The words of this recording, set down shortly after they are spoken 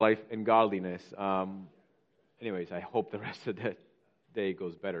life and godliness. Anyways, I hope the rest of the day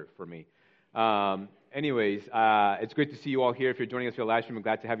goes better for me. It's great to see you all here. If you're joining us via live stream, I'm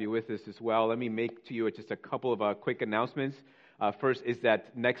glad to have you with us as well. Let me make to you just a couple of quick announcements. First is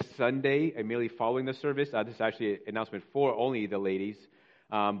that next Sunday, immediately following the service, this is actually an announcement for only the ladies,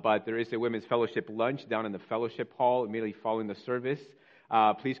 but there is a women's fellowship lunch down in the fellowship hall immediately following the service.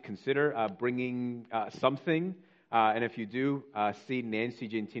 Please consider bringing something, and if you do, see Nancy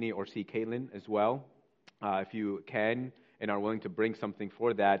Gentini or see Caitlin as well, if you can and are willing to bring something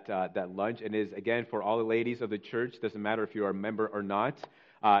for that lunch. And it is, again, for all the ladies of the church. Doesn't matter if you're a member or not.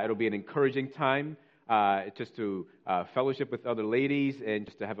 It'll be an encouraging time just to fellowship with other ladies and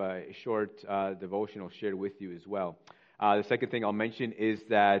just to have a short devotional shared with you as well. The second thing I'll mention is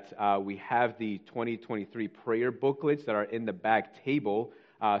that we have the 2023 prayer booklets that are in the back table.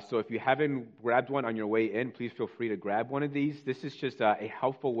 So if you haven't grabbed one on your way in, please feel free to grab one of these. This is just a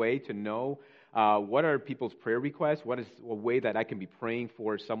helpful way to know what are people's prayer requests, what is a way that I can be praying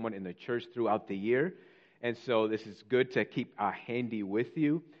for someone in the church throughout the year. And so this is good to keep handy with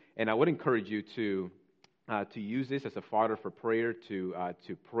you. And I would encourage you to use this as a fodder for prayer, to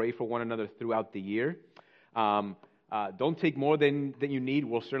pray for one another throughout the year. Don't take more than you need.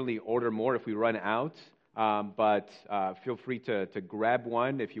 We'll certainly order more if we run out. But feel free to grab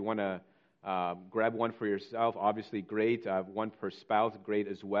one if you want to grab one for yourself. Obviously, great. One per spouse, great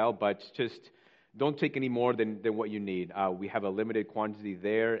as well. But just don't take any more than what you need. We have a limited quantity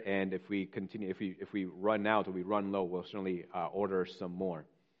there, and if we continue, if we run out or we run low, we'll certainly order some more.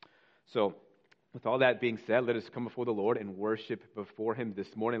 So, with all that being said, let us come before the Lord and worship before Him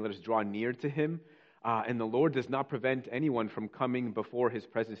this morning. Let us draw near to Him. And the Lord does not prevent anyone from coming before His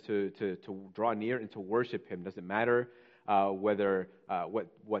presence to draw near and to worship Him. Doesn't matter whether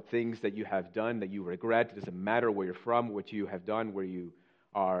what things that you have done that you regret. It doesn't matter where you're from, what you have done, where you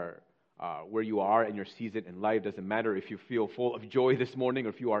are in your season in life. Doesn't matter if you feel full of joy this morning or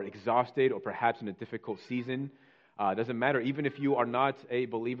if you are exhausted or perhaps in a difficult season. Doesn't matter even if you are not a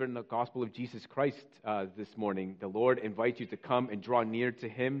believer in the gospel of Jesus Christ this morning. The Lord invites you to come and draw near to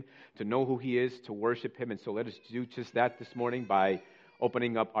Him, to know who He is, to worship Him. And so let us do just that this morning by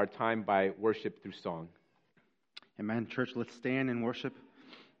opening up our time by worship through song. Amen. Church, let's stand and worship.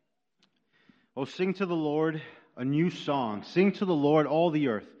 Oh, sing to the Lord a new song. Sing to the Lord, all the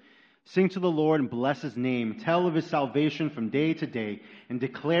earth. Sing to the Lord and bless His name. Tell of His salvation from day to day and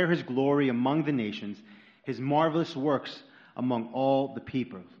declare His glory among the nations, His marvelous works among all the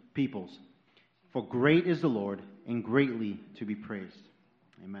peoples. For great is the Lord and greatly to be praised.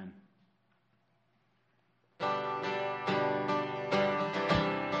 Amen.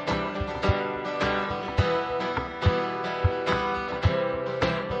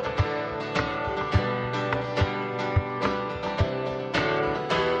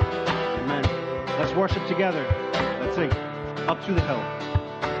 Let's worship together. Let's sing. Up to the hill.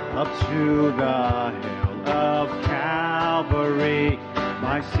 Up to the hill of Calvary,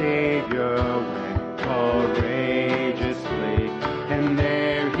 my Savior went courageously, and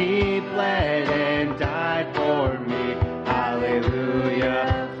there He bled and died for me.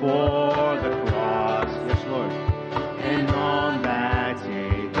 Hallelujah for the cross. Yes, Lord. And on that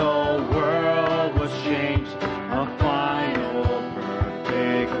day the world was changed. A final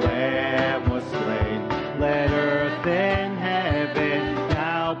perfect Lamb was slain. Let earth and heaven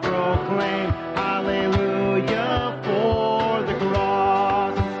now proclaim hallelujah for the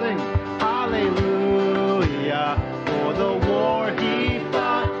cross. Sing hallelujah for the war He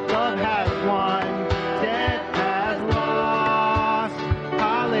fought. Love has won, death has lost.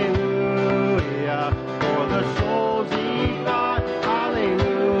 Hallelujah for the souls He got.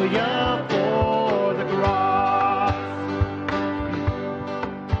 Hallelujah for the cross.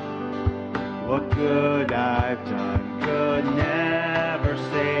 What good I've done could never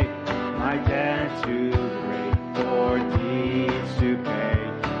save. My debt too great for deeds to pay.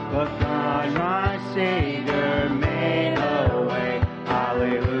 But God, my Savior, made a way.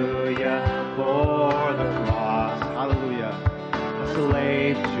 Hallelujah for the cross. Hallelujah. A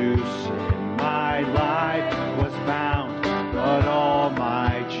slave to sin, my life was bound, but all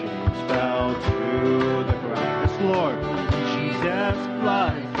my chains fell to the ground. Yes, Lord. Jesus'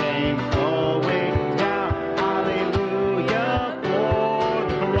 blood came flowing down. Hallelujah for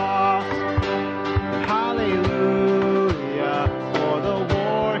the cross. Hallelujah for the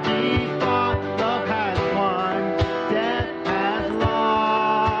war He fought. Love has won, death has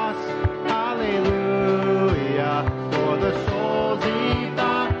lost. Hallelujah for the souls He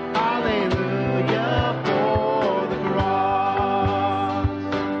got.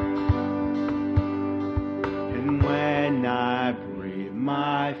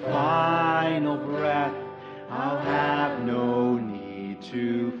 final breath, I'll have no need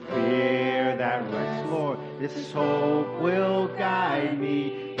to fear that rest, Lord. This hope will guide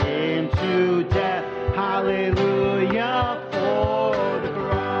me into death. Hallelujah for the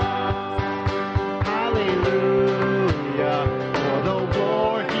cross. Hallelujah for the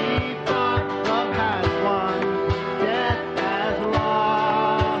war he fought. Love has won, death has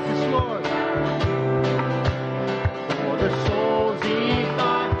lost. Yes, Lord. For the souls he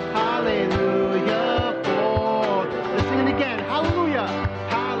fought. Hallelujah for. Let's sing it again. Hallelujah.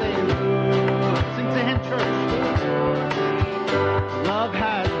 Hallelujah. Sing to him, church. Love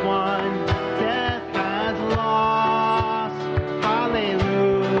has won, death has lost.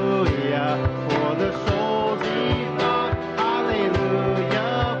 Hallelujah for the souls he fought.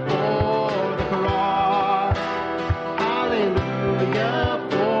 Hallelujah for the cross. Hallelujah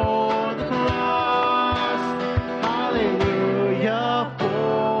for the cross. Hallelujah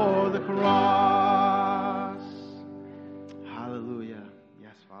for the cross. Hallelujah.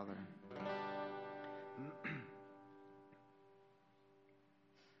 Yes, Father.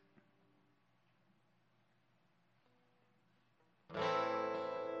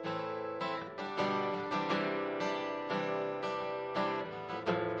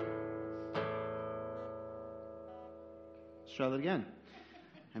 Let's try that again.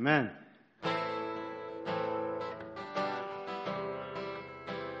 Amen.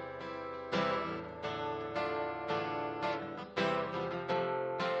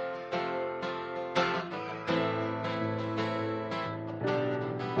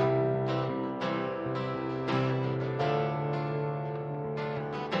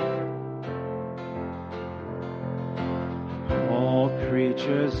 All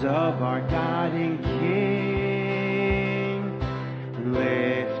creatures of our God and King,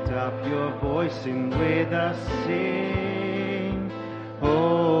 lift up your voice and with us sing.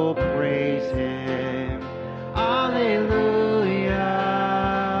 Oh, praise him. Alleluia.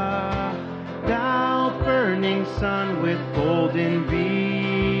 Thou burning sun with golden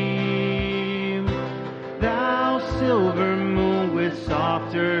beam, thou silver moon with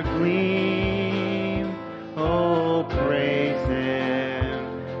softer gleam. Oh, praise him.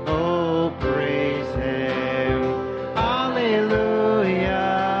 Oh, praise him. Alleluia.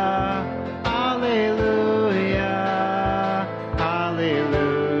 Alleluia. Alleluia.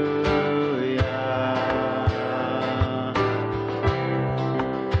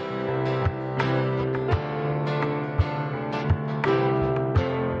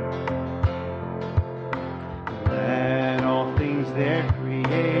 Let all things their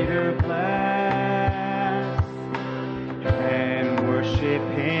Creator bless, and worship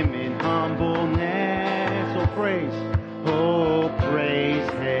him in humbleness. Oh, praise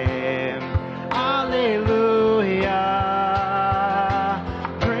him. Alleluia.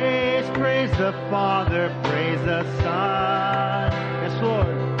 Praise the Father, praise the Son. Yes,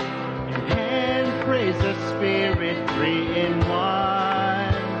 Lord. And praise the Spirit, three in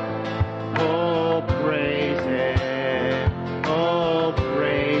one. Oh, praise him. Oh,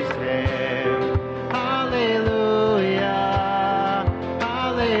 praise him. Hallelujah.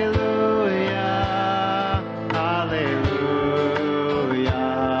 Hallelujah. Hallelujah.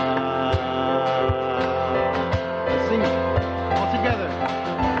 Let's sing it all together.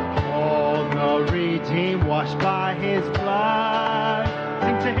 All the redeemed, washed by his blood.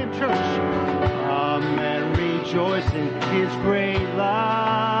 Sing to him, church. Come and rejoice in his great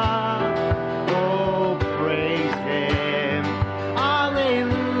love. Oh, praise him.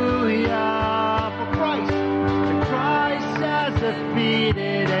 Alleluia. For Christ, and Christ has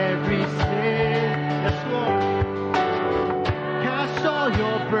defeated every sin. Yes, Lord. Cast all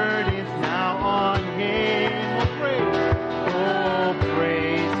your burdens now on him. Oh, praise. Oh,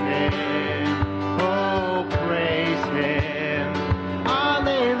 praise him. Oh, praise him.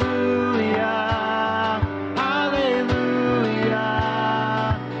 Alleluia. Alleluia.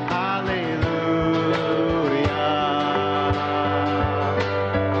 Alleluia.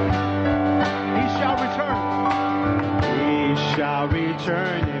 He shall return. He shall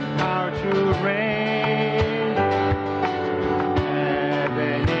return in power to reign.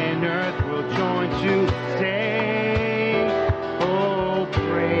 Heaven and earth will join to sing. Oh,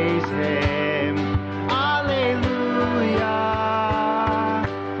 praise him. Alleluia.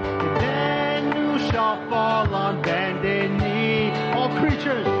 And then who shall fall on bended knee? All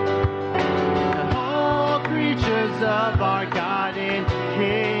creatures of our God and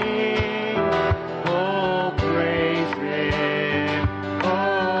King. Oh, praise him.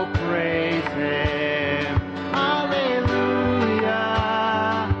 Oh, praise him. Alleluia.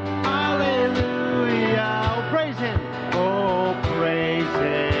 Alleluia. Oh, praise him. Oh, praise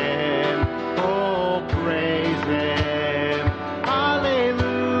him.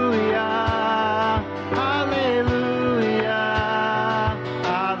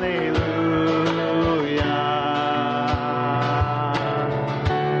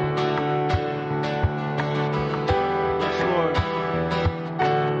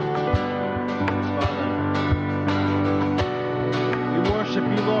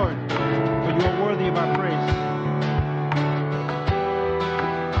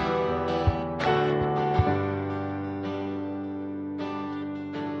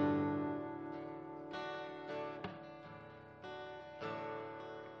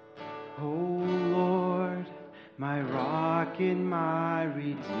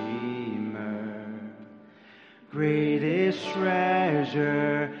 Redeemer. Greatest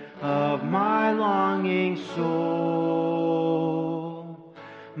treasure of my longing soul.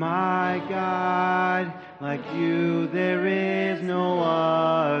 My God, like you there is no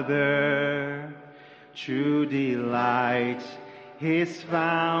other. True delight is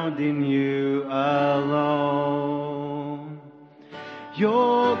found in you alone.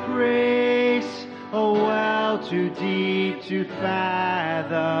 Your grace, oh well too deep to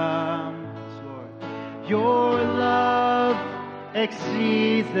fathom. Your love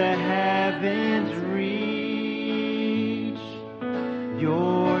exceeds the heavens' reach.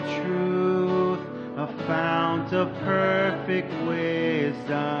 Your truth, a fount of perfect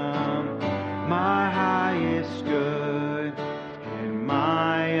wisdom, my highest good and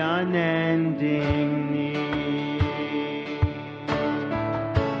my unending need.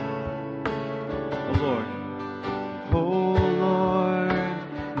 Oh Lord, oh Lord,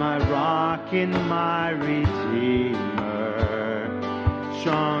 my rock and my redeemer,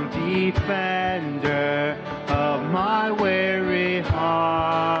 strong defender of my weary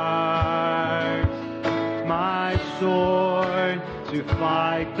heart, my sword to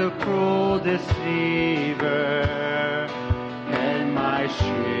fight the cruel deceiver, and my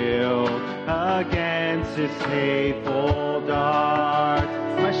shield against his hateful dart.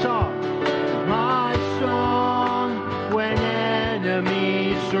 My song when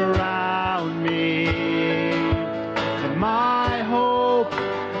enemies surround me, and my hope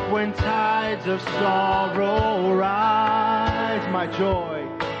when tides of sorrow rise, my joy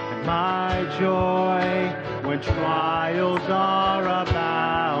when trials are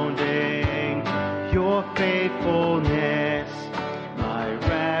abounding, your faithfulness, my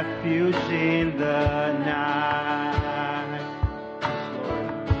refuge in the night.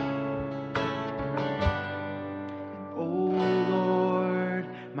 Oh Lord,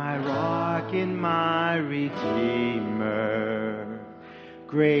 my rock and my redeemer,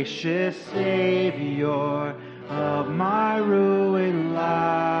 gracious Savior of my ruined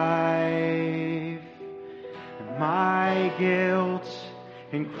life, my guilt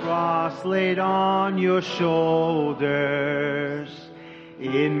and cross laid on your shoulders.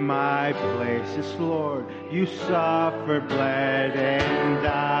 In my place, yes, Lord, you suffered, bled, and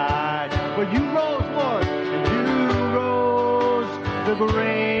died. But you rose, Lord, and you rose. The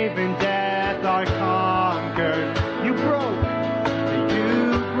grave and death are conquered. You broke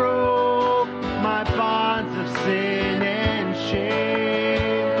my bonds of sin and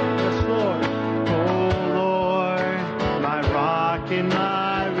shame. Yes, Lord. Oh, Lord, my rock and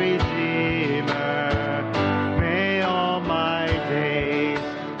my redeemer. May all my days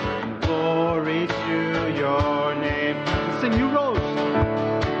bring glory to your name. Listen, you rose.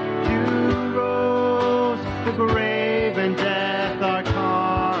 You rose. The grave and death are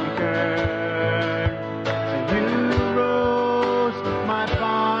conquered. You rose my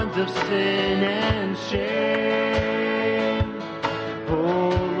bonds of sin and shame. Oh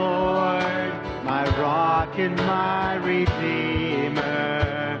Lord, my rock and my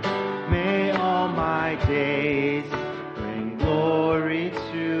redeemer, may all my days bring glory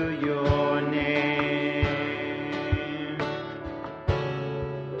to your name.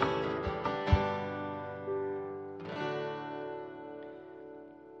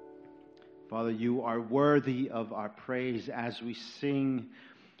 Father, you are worthy of our praise as we sing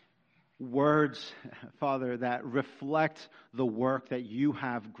words, Father, that reflect the work that you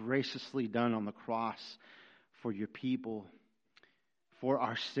have graciously done on the cross for your people, for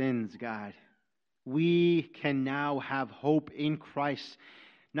our sins, God. We can now have hope in Christ,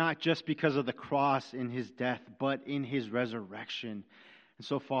 not just because of the cross and his death, but in his resurrection. And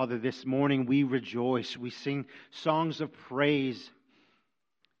so, Father, this morning we rejoice. We sing songs of praise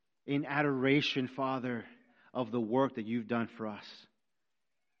in adoration, Father, of the work that you've done for us.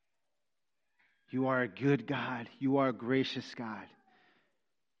 You are a good God. You are a gracious God.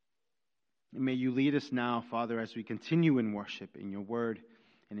 And may you lead us now, Father, as we continue in worship, in your word,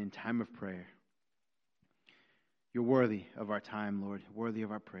 and in time of prayer. You're worthy of our time, Lord, worthy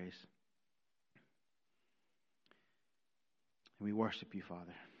of our praise. And we worship you,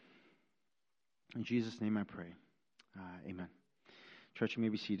 Father. In Jesus' name I pray. Amen. Church, you may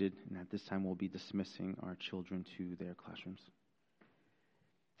be seated, and at this time we'll be dismissing our children to their classrooms.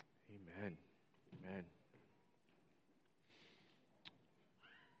 Amen. Amen.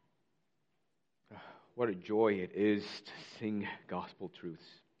 What a joy it is to sing gospel truths.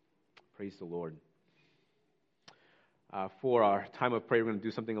 Praise the Lord. For our time of prayer, we're going to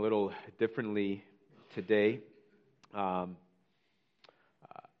do something a little differently today. I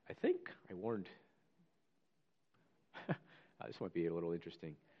think I warned This might be a little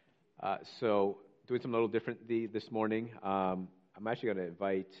interesting. So, doing something a little different this morning. I'm actually going to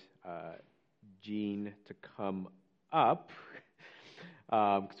invite Jean to come up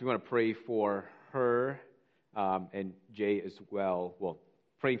because we want to pray for her and Jay as well. Well,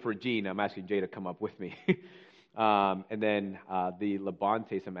 praying for Jean, I'm asking Jay to come up with me. And then the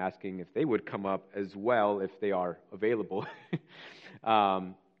Lebantes, I'm asking if they would come up as well if they are available.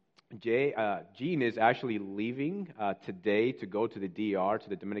 Jean is actually leaving today to go to the DR, to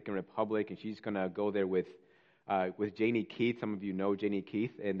the Dominican Republic, and she's going to go there with Janie Keith. Some of you know Janie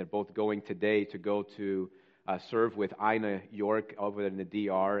Keith, and they're both going today to go to serve with Ina York over in the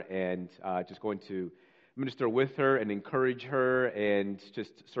DR, and just going to minister with her and encourage her and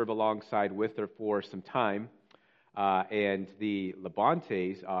just serve alongside with her for some time. And the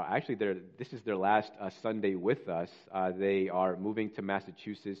Lebantes, actually, this is their last Sunday with us. They are moving to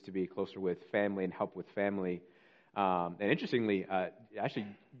Massachusetts to be closer with family and help with family. And interestingly, actually,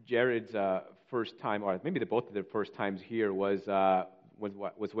 Jared's first time, or maybe both of their first times here, was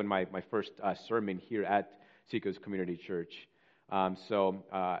when my first sermon here at Seacoast Community Church. So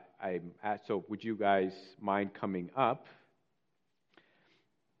would you guys mind coming up?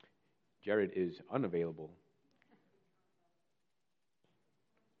 Jared is unavailable.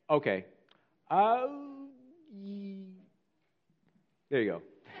 Okay. There you go.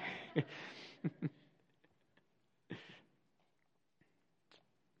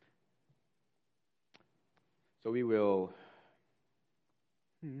 So we will.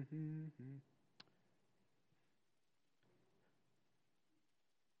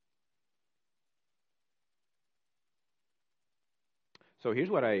 So here's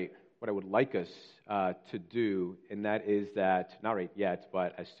what I would like us to do, and that is that, not right yet,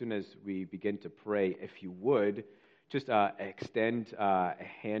 but as soon as we begin to pray, if you would, just extend a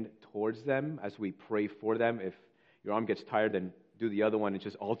hand towards them as we pray for them. If your arm gets tired, then do the other one and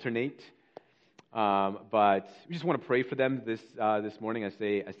just alternate. But we just want to pray for them this morning as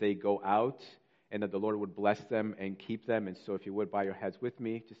they go out, and that the Lord would bless them and keep them. And so if you would bow your heads with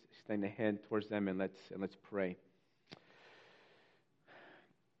me, just extend a hand towards them and let's pray.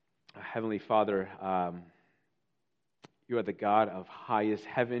 Heavenly Father, you are the God of highest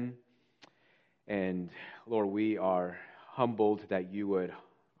heaven, and Lord, we are humbled that you would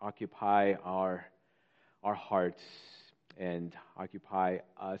occupy our hearts and occupy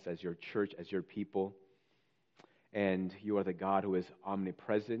us as your church, as your people. And you are the God who is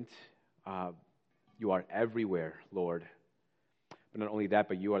omnipresent. You are everywhere, Lord. But not only that,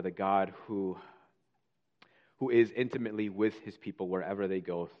 but you are the God who is intimately with his people wherever they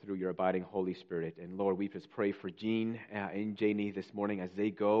go through your abiding Holy Spirit. And Lord, we just pray for Jean and Janie this morning as they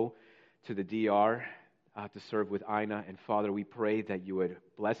go to the DR to serve with Ina. And Father, we pray that you would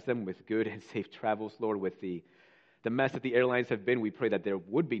bless them with good and safe travels, Lord, with the mess that the airlines have been. We pray that there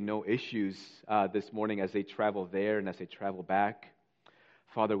would be no issues this morning as they travel there and as they travel back.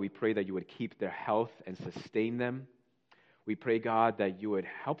 Father, we pray that you would keep their health and sustain them. We pray, God, that you would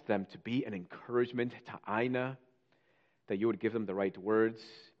help them to be an encouragement to Ina, that you would give them the right words,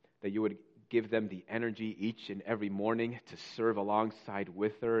 that you would give them the energy each and every morning to serve alongside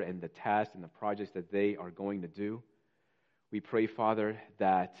with her and the tasks and the projects that they are going to do. We pray, Father,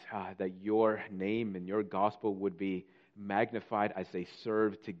 that your name and your gospel would be magnified as they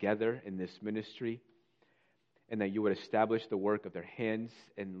serve together in this ministry, and that you would establish the work of their hands.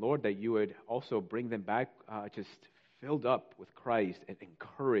 And Lord, that you would also bring them back just filled up with Christ and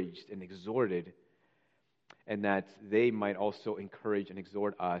encouraged and exhorted, and that they might also encourage and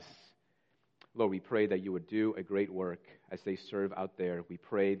exhort us. Lord, we pray that you would do a great work as they serve out there. We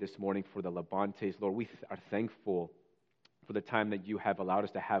pray this morning for the Lebantes. Lord, we are thankful for the time that you have allowed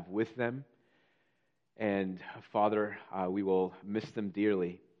us to have with them. And Father, we will miss them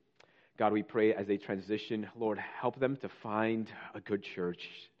dearly. God, we pray as they transition, Lord, help them to find a good church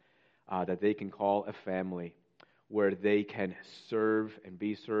that they can call a family, where they can serve and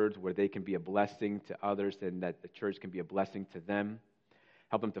be served, where they can be a blessing to others, and that the church can be a blessing to them.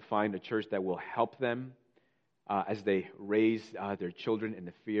 Help them to find a church that will help them as they raise their children in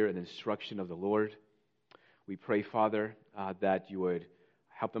the fear and instruction of the Lord. We pray, Father, that you would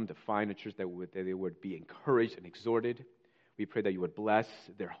help them to find a church that they would be encouraged and exhorted. We pray that you would bless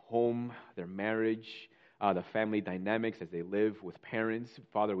their home, their marriage, the family dynamics as they live with parents.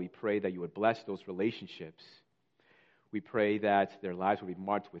 Father, we pray that you would bless those relationships. We pray that their lives would be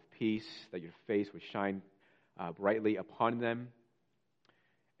marked with peace, that your face would shine brightly upon them.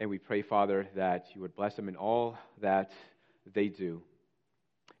 And we pray, Father, that you would bless them in all that they do.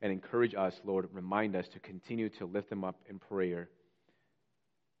 And encourage us, Lord, remind us to continue to lift them up in prayer.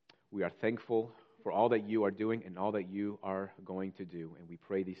 We are thankful for all that you are doing and all that you are going to do. And we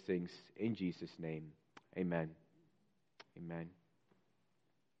pray these things in Jesus' name. Amen. Amen.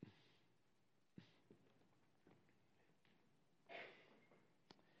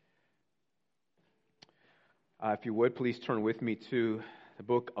 If you would, please turn with me to the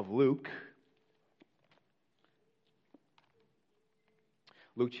book of Luke.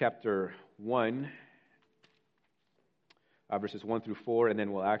 Luke chapter 1, verses 1 through 4, and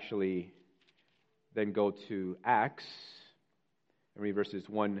then we'll actually then go to Acts and read verses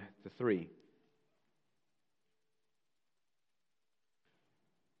 1 to 3.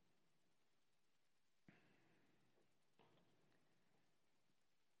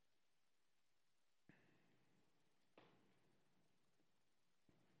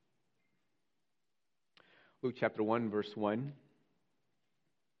 Luke chapter 1, verse 1.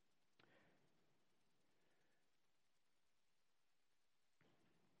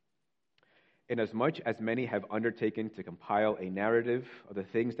 Inasmuch as many have undertaken to compile a narrative of the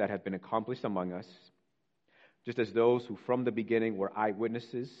things that have been accomplished among us, just as those who from the beginning were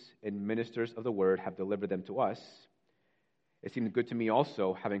eyewitnesses and ministers of the word have delivered them to us, it seemed good to me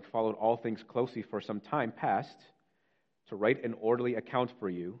also, having followed all things closely for some time past, to write an orderly account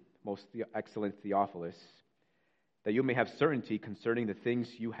for you, most excellent Theophilus, that you may have certainty concerning the things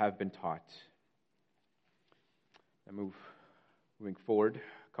you have been taught. Moving forward,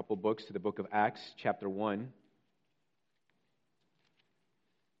 a couple books to the book of Acts, chapter 1.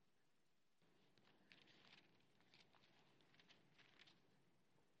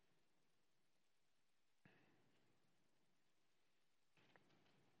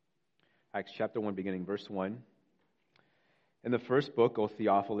 Acts chapter 1, beginning verse 1. In the first book, O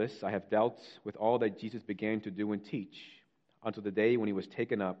Theophilus, I have dealt with all that Jesus began to do and teach, until the day when he was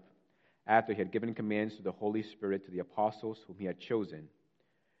taken up, after he had given commands to the Holy Spirit to the apostles whom he had chosen.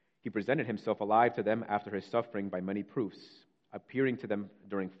 He presented himself alive to them after his suffering by many proofs, appearing to them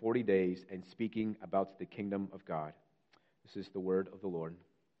during 40 days and speaking about the kingdom of God. This is the word of the Lord.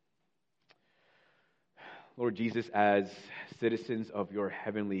 Lord Jesus, as citizens of your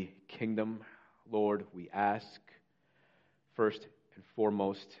heavenly kingdom, Lord, we ask first and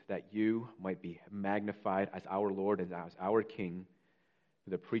foremost that you might be magnified as our Lord and as our King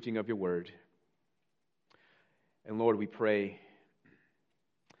through the preaching of your word. And Lord, we pray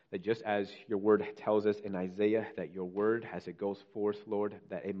that just as your word tells us in Isaiah, that your word, as it goes forth, Lord,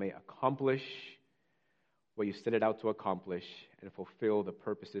 that it may accomplish what you set it out to accomplish and fulfill the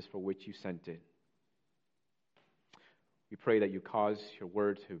purposes for which you sent it. We pray that you cause your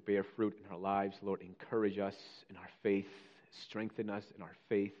word to bear fruit in our lives. Lord, encourage us in our faith. Strengthen us in our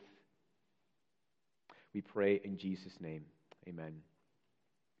faith. We pray in Jesus' name. Amen.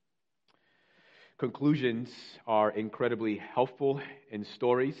 Conclusions are incredibly helpful in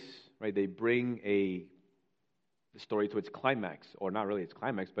stories, right? They bring the story to its climax, or not really its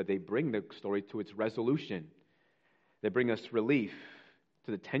climax, but they bring the story to its resolution. They bring us relief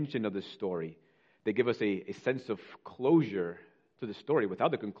to the tension of the story. They give us a sense of closure to the story.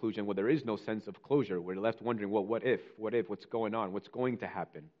 Without the conclusion, well, there is no sense of closure. We're left wondering, well, what if, what's going on, what's going to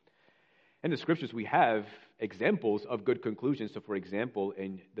happen? In the scriptures, we have examples of good conclusions. So, for example,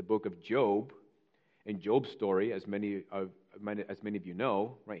 in the book of Job, in Job's story, as many of you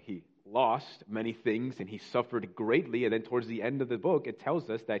know, right, he lost many things and he suffered greatly. And then towards the end of the book, it tells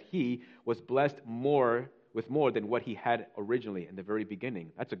us that he was blessed with more than what he had originally in the very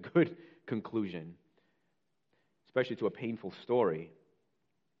beginning. That's a good conclusion, especially to a painful story.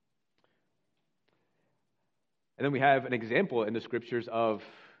 And then we have an example in the scriptures of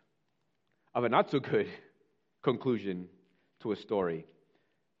a not so good conclusion to a story.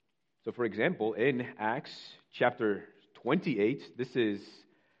 So, for example, in Acts chapter 28, this is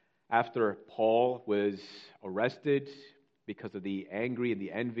after Paul was arrested because of the angry and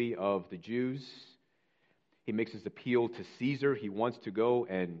the envy of the Jews. He makes his appeal to Caesar. He wants to go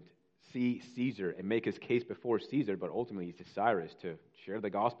and see Caesar and make his case before Caesar, but ultimately he's desirous to share the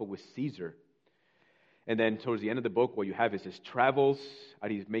gospel with Caesar. And then towards the end of the book, what you have is his travels.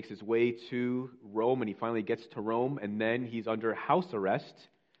 He makes his way to Rome, and he finally gets to Rome, and then he's under house arrest.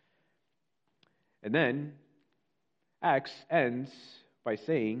 And then Acts ends by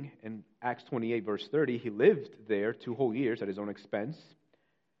saying in Acts 28, verse 30, he lived there 2 whole years at his own expense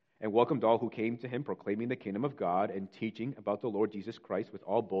and welcomed all who came to him, proclaiming the kingdom of God and teaching about the Lord Jesus Christ with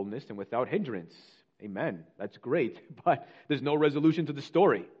all boldness and without hindrance. Amen. That's great, but there's no resolution to the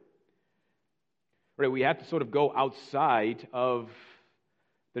story. Right? We have to sort of go outside of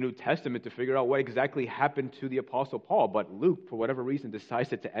the New Testament to figure out what exactly happened to the Apostle Paul. But Luke, for whatever reason,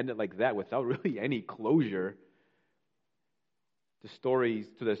 decided to end it like that without really any closure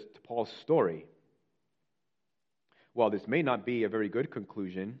to Paul's story. while this may not be a very good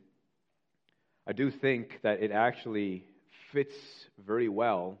conclusion, I do think that it actually fits very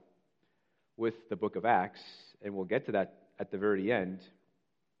well with the book of Acts, and we'll get to that at the very end.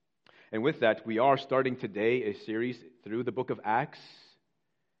 And with that, we are starting today a series through the book of Acts.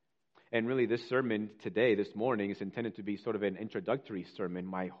 And really, this sermon today, this morning, is intended to be sort of an introductory sermon.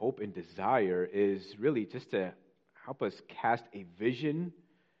 My hope and desire is really just to help us cast a vision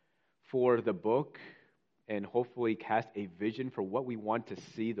for the book and hopefully cast a vision for what we want to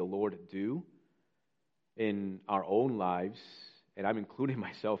see the Lord do in our own lives, and I'm including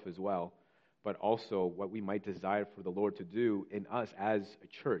myself as well, but also what we might desire for the Lord to do in us as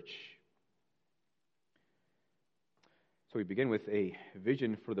a church. So we begin with a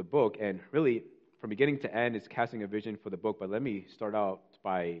vision for the book, and really, from beginning to end, it's casting a vision for the book, but let me start out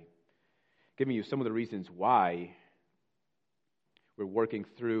by giving you some of the reasons why we're working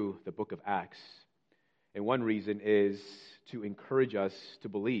through the book of Acts. And one reason is to encourage us to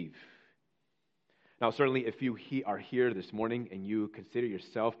believe. Now, certainly, if you are here this morning and you consider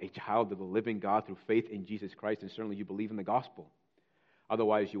yourself a child of the living God through faith in Jesus Christ, then certainly you believe in the gospel.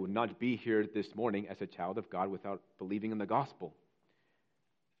 Otherwise, you would not be here this morning as a child of God without believing in the gospel.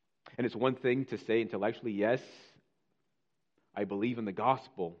 And it's one thing to say intellectually, yes, I believe in the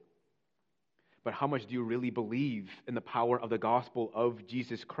gospel. But how much do you really believe in the power of the gospel of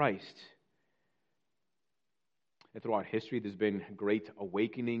Jesus Christ? And throughout history, there's been great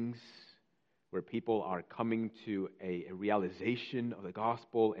awakenings where people are coming to a realization of the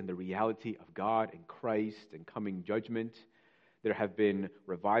gospel and the reality of God and Christ and coming judgment. There have been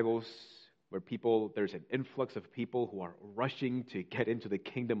revivals where there's an influx of people who are rushing to get into the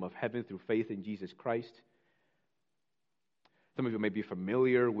kingdom of heaven through faith in Jesus Christ. Some of you may be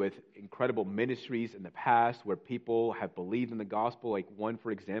familiar with incredible ministries in the past where people have believed in the gospel. Like one,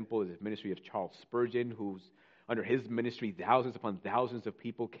 for example, is the ministry of Charles Spurgeon, who's under his ministry, thousands upon thousands of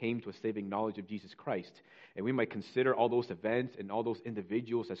people came to a saving knowledge of Jesus Christ. And we might consider all those events and all those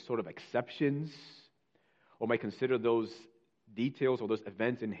individuals as sort of exceptions, or might consider those details or those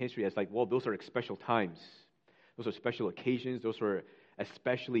events in history as like, well, those are special times. Those are special occasions. Those are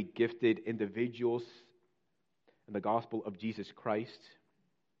especially gifted individuals in the gospel of Jesus Christ.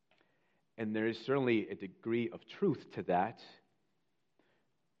 And there is certainly a degree of truth to that.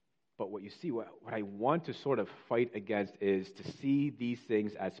 But what you see, what I want to sort of fight against is to see these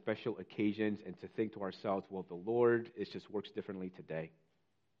things as special occasions and to think to ourselves, well, the Lord just works differently today.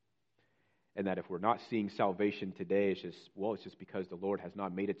 And that if we're not seeing salvation today, it's just because the Lord has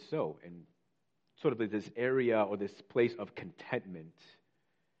not made it so. And sort of this area or this place of contentment,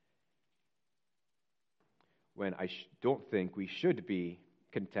 when I don't think we should be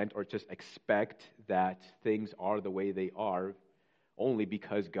content or just expect that things are the way they are only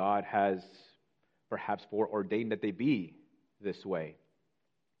because God has perhaps foreordained that they be this way.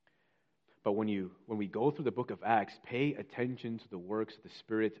 But when we go through the book of Acts, pay attention to the works of the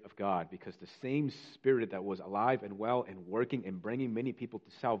Spirit of God, because the same Spirit that was alive and well and working and bringing many people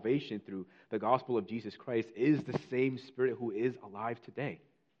to salvation through the gospel of Jesus Christ is the same Spirit who is alive today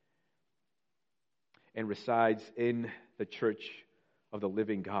and resides in the church of the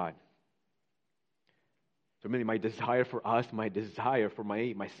living God. So really my desire for us, my desire for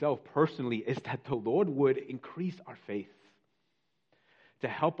myself personally is that the Lord would increase our faith to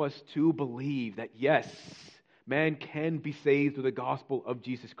help us to believe that, yes, man can be saved through the gospel of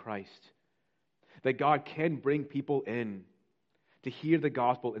Jesus Christ, that God can bring people in to hear the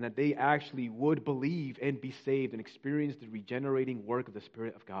gospel and that they actually would believe and be saved and experience the regenerating work of the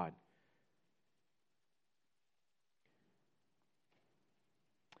Spirit of God.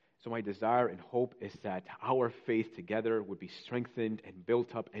 So my desire and hope is that our faith together would be strengthened and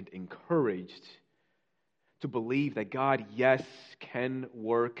built up and encouraged to believe that God, yes, can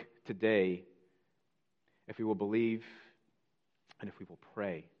work today if we will believe and if we will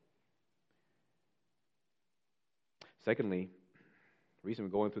pray. Secondly, the reason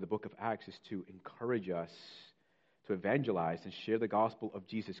we're going through the book of Acts is to encourage us to evangelize and share the gospel of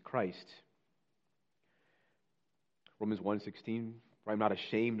Jesus Christ. Romans 1:16, for I'm not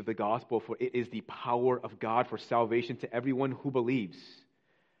ashamed of the gospel, for it is the power of God for salvation to everyone who believes.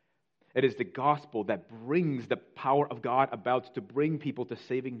 It is the gospel that brings the power of God about to bring people to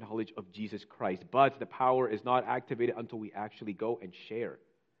saving knowledge of Jesus Christ. But the power is not activated until we actually go and share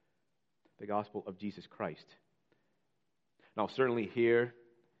the gospel of Jesus Christ. Now, certainly here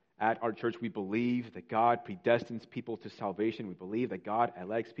at our church, we believe that God predestines people to salvation. We believe that God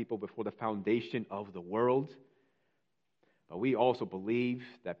elects people before the foundation of the world. But we also believe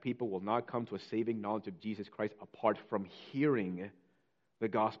that people will not come to a saving knowledge of Jesus Christ apart from hearing the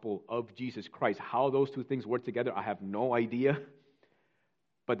gospel of Jesus Christ. How those two things work together, I have no idea.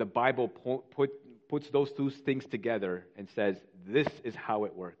 But the Bible puts those two things together and says, this is how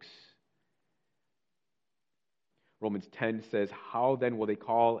it works. Romans 10 says, how then will they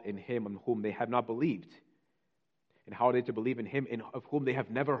call in him on whom they have not believed? And how are they to believe in him of whom they have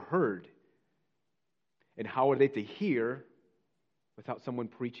never heard? And how are they to hear without someone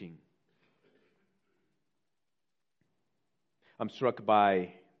preaching? I'm struck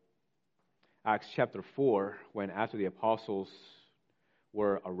by Acts chapter 4, when after the apostles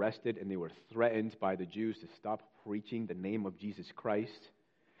were arrested and they were threatened by the Jews to stop preaching the name of Jesus Christ,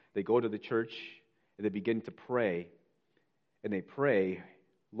 they go to the church and they begin to pray. And they pray,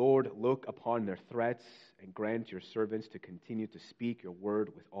 Lord, look upon their threats and grant your servants to continue to speak your word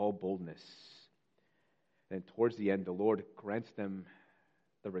with all boldness. And towards the end, the Lord grants them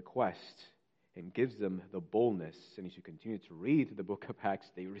the request and gives them the boldness. And as you continue to read the book of Acts,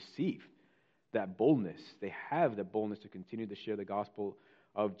 they receive that boldness. They have the boldness to continue to share the gospel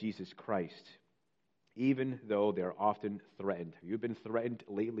of Jesus Christ, even though they're often threatened. Have you been threatened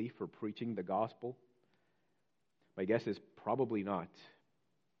lately for preaching the gospel? My guess is probably not.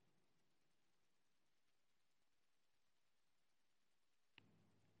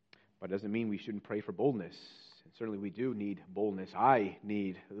 But it doesn't mean we shouldn't pray for boldness. And certainly we do need boldness. I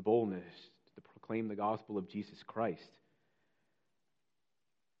need the boldness to proclaim the gospel of Jesus Christ.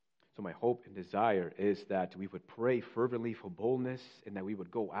 So my hope and desire is that we would pray fervently for boldness and that we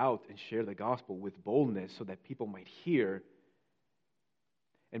would go out and share the gospel with boldness so that people might hear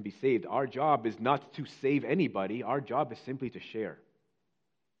and be saved. Our job is not to save anybody. Our job is simply to share.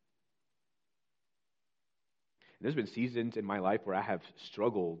 And there's been seasons in my life where I have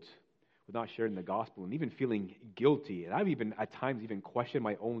struggled with not sharing the gospel and even feeling guilty. And I've even at times even questioned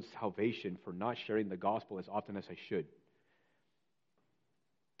my own salvation for not sharing the gospel as often as I should.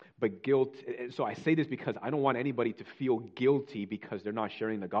 But guilt, so I say this because I don't want anybody to feel guilty because they're not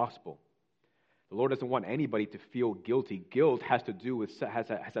sharing the gospel. The Lord doesn't want anybody to feel guilty. Guilt has to do with,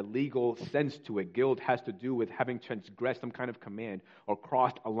 has a legal sense to it. Guilt has to do with having transgressed some kind of command or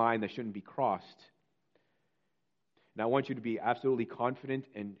crossed a line that shouldn't be crossed. And I want you to be absolutely confident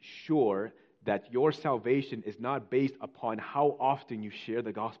and sure that your salvation is not based upon how often you share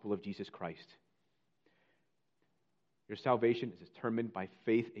the gospel of Jesus Christ. Your salvation is determined by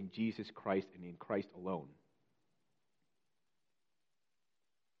faith in Jesus Christ and in Christ alone.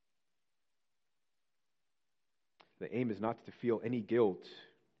 The aim is not to feel any guilt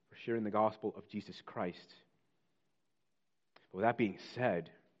for sharing the gospel of Jesus Christ. But with that being said,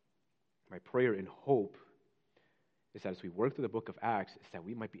 my prayer and hope is that as we work through the book of Acts, is that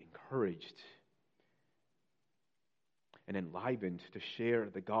we might be encouraged and enlivened to share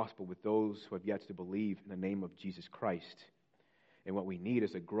the gospel with those who have yet to believe in the name of Jesus Christ. And what we need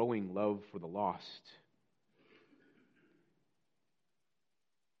is a growing love for the lost.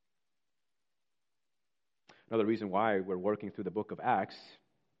 Another reason why we're working through the book of Acts,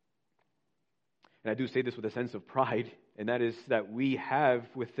 and I do say this with a sense of pride, and that is that we have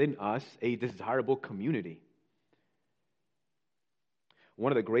within us a desirable community.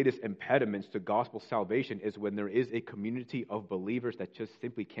 One of the greatest impediments to gospel salvation is when there is a community of believers that just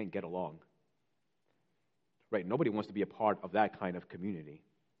simply can't get along. Right? Nobody wants to be a part of that kind of community.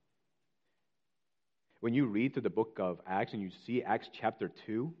 When you read through the book of Acts and you see Acts chapter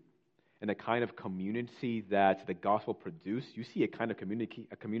 2 and the kind of community that the gospel produced, you see a kind of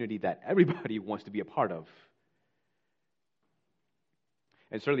community that everybody wants to be a part of.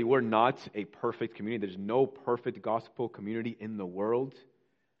 And certainly we're not a perfect community. There's no perfect gospel community in the world.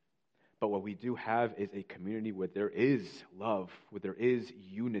 But what we do have is a community where there is love, where there is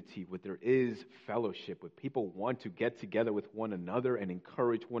unity, where there is fellowship, where people want to get together with one another and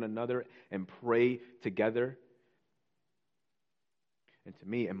encourage one another and pray together. And to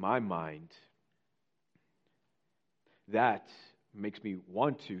me, in my mind, that makes me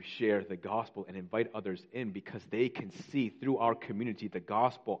want to share the gospel and invite others in because they can see through our community the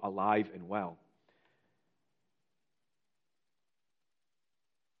gospel alive and well.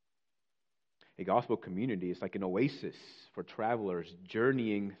 A gospel community is like an oasis for travelers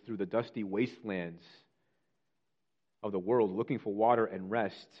journeying through the dusty wastelands of the world looking for water and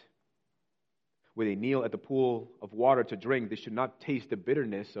rest. When they kneel at the pool of water to drink, they should not taste the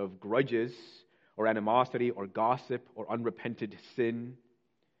bitterness of grudges or animosity or gossip or unrepented sin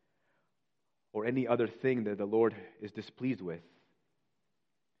or any other thing that the Lord is displeased with.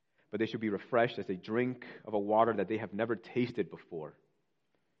 But they should be refreshed as they drink of a water that they have never tasted before,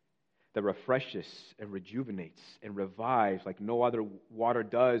 that refreshes and rejuvenates and revives like no other water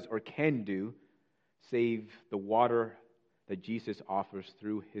does or can do, save the water that Jesus offers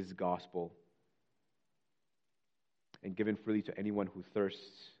through his gospel, and given freely to anyone who thirsts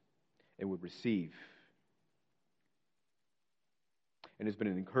and would receive. And it's been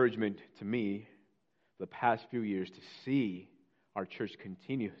an encouragement to me the past few years to see our church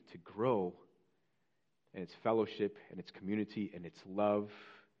continue to grow in its fellowship and its community and its love.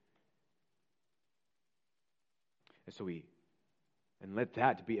 And let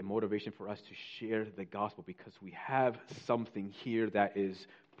that be a motivation for us to share the gospel, because we have something here that is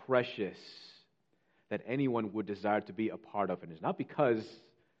precious, that anyone would desire to be a part of. And it's not because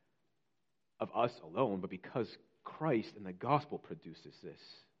of us alone, but because Christ and the gospel produces this.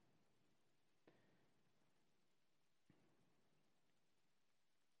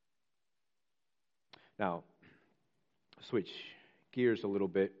 Now, switch gears a little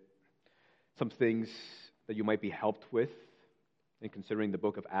bit. Some things that you might be helped with in considering the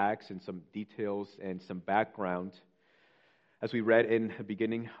book of Acts, and some details and some background. As we read in the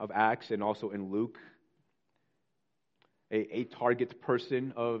beginning of Acts and also in Luke, a target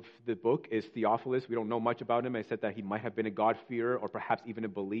person of the book is Theophilus. We don't know much about him. I said that he might have been a God-fearer, or perhaps even a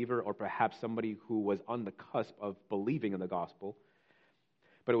believer, or perhaps somebody who was on the cusp of believing in the gospel.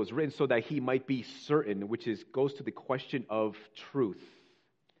 But it was written so that he might be certain, which goes to the question of truth.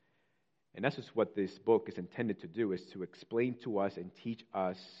 And that's just what this book is intended to do, is to explain to us and teach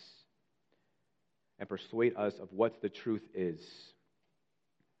us and persuade us of what the truth is.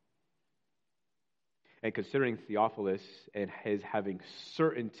 And considering Theophilus and his having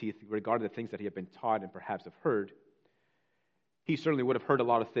certainty regarding the things that he had been taught and perhaps have heard, he certainly would have heard a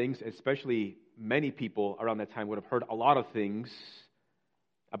lot of things, especially many people around that time would have heard a lot of things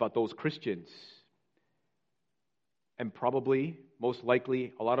about those Christians. And probably, most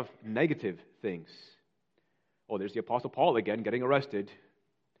likely, a lot of negative things. Oh, there's the Apostle Paul again getting arrested.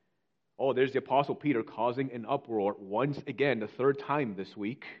 Oh, there's the Apostle Peter causing an uproar once again, the third time this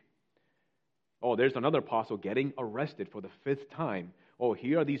week. Oh, there's another apostle getting arrested for the fifth time. Oh,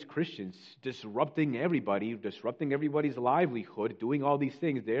 here are these Christians disrupting everybody, disrupting everybody's livelihood, doing all these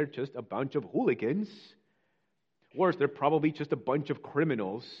things. They're just a bunch of hooligans. Worse, they're probably just a bunch of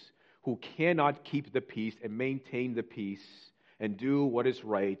criminals who cannot keep the peace and maintain the peace and do what is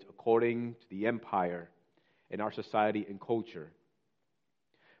right according to the empire in our society and culture.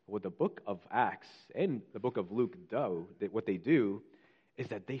 What the book of Acts and the book of Luke do, what they do is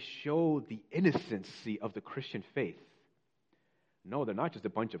that they show the innocency of the Christian faith. No, they're not just a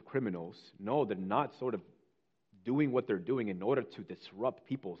bunch of criminals. No, they're not sort of doing what they're doing in order to disrupt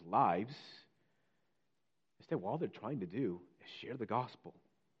people's lives. Instead, all they're trying to do is share the gospel.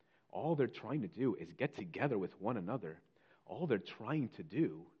 All they're trying to do is get together with one another. All they're trying to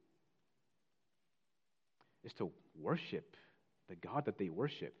do is to worship the God that they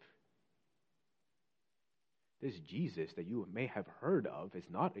worship. This Jesus that you may have heard of is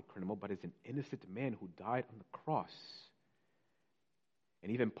not a criminal, but is an innocent man who died on the cross.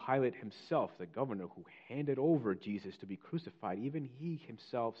 And even Pilate himself, the governor who handed over Jesus to be crucified, even he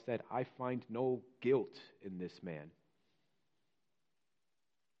himself said, "I find no guilt in this man."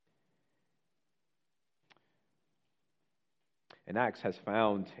 And Acts has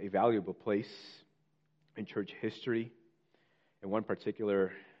found a valuable place in church history. In one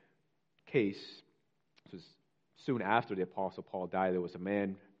particular case, this was soon after the Apostle Paul died, there was a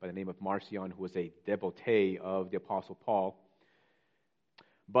man by the name of Marcion who was a devotee of the Apostle Paul.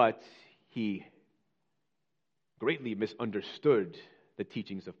 But he greatly misunderstood the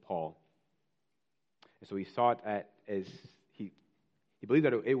teachings of Paul. And so he he believed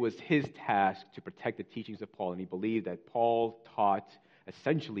that it was his task to protect the teachings of Paul, and he believed that Paul taught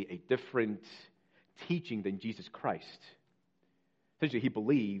essentially a different teaching than Jesus Christ. Essentially, he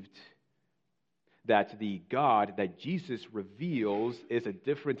believed that the God that Jesus reveals is a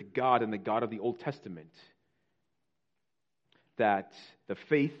different God than the God of the Old Testament. That the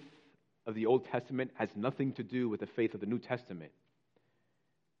faith of the Old Testament has nothing to do with the faith of the New Testament.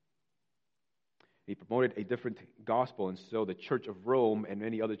 He promoted a different gospel, and so the Church of Rome and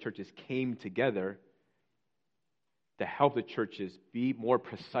many other churches came together to help the churches be more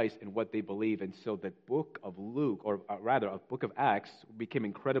precise in what they believe. And so the book of Luke, or rather a book of Acts, became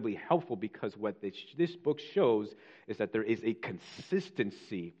incredibly helpful, because what this book shows is that there is a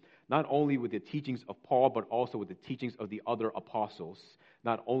consistency, not only with the teachings of Paul, but also with the teachings of the other apostles.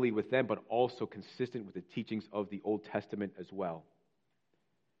 Not only with them, but also consistent with the teachings of the Old Testament as well.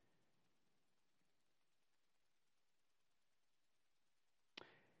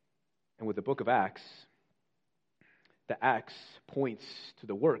 And with the book of Acts, the Acts points to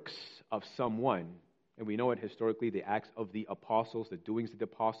the works of someone. And we know it historically, the Acts of the apostles, the doings of the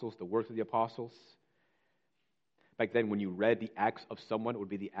apostles, the works of the apostles. Back then, when you read the acts of someone, it would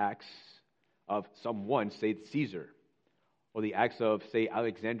be the acts of someone, say Caesar, or the acts of, say,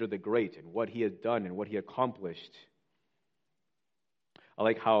 Alexander the Great and what he had done and what he accomplished. I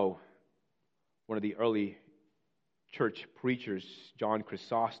like how one of the early church preachers, John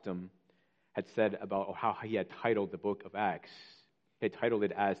Chrysostom, had said about how he had titled the book of Acts. He had titled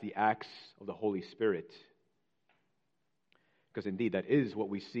it as the Acts of the Holy Spirit. Because indeed, that is what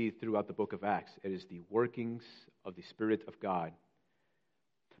we see throughout the book of Acts. It is the workings of the Spirit of God.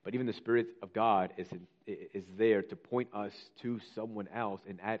 But even the Spirit of God is there to point us to someone else,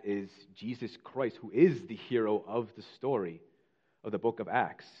 and that is Jesus Christ, who is the hero of the story of the book of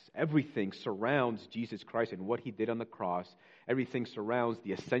Acts. Everything surrounds Jesus Christ and what he did on the cross. Everything surrounds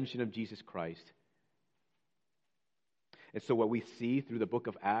the ascension of Jesus Christ. And so what we see through the book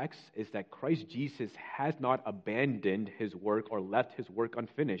of Acts is that Christ Jesus has not abandoned his work or left his work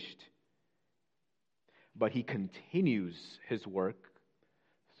unfinished, but he continues his work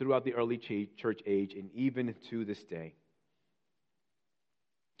throughout the early church age and even to this day.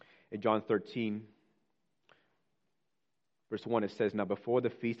 In John 13, verse 1, it says, "Now before the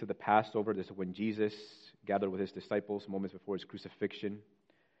feast of the Passover," this is when Jesus gathered with his disciples moments before his crucifixion,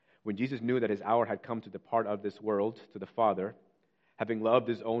 "when Jesus knew that his hour had come to depart out of this world to the Father, having loved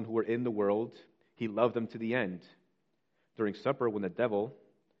his own who were in the world, he loved them to the end. During supper, when the devil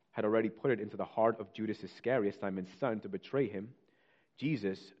had already put it into the heart of Judas Iscariot, Simon's son, to betray him,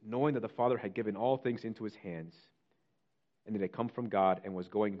 Jesus, knowing that the Father had given all things into his hands, and that it had come from God and was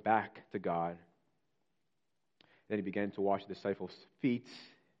going back to God, then he began to wash the disciples' feet."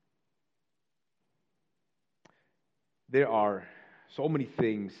 There are so many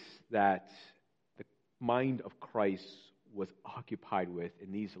things that the mind of Christ was occupied with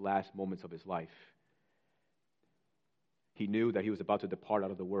in these last moments of his life. He knew that he was about to depart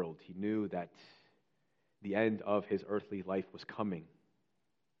out of the world. He knew that the end of his earthly life was coming.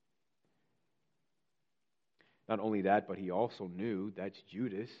 Not only that, but he also knew that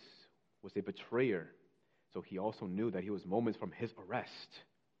Judas was a betrayer. So he also knew that he was moments from his arrest.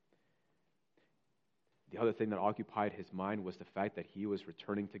 The other thing that occupied his mind was the fact that he was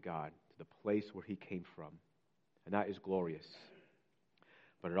returning to God, to the place where he came from. And that is glorious.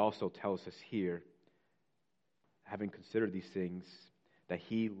 But it also tells us here, having considered these things, that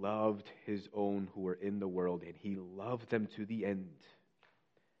he loved his own who were in the world, and he loved them to the end.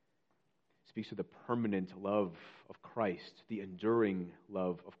 It speaks to the permanent love of Christ, the enduring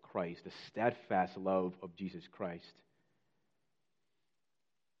love of Christ, the steadfast love of Jesus Christ.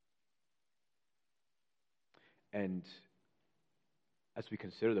 And as we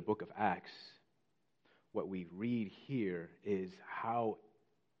consider the book of Acts, what we read here is how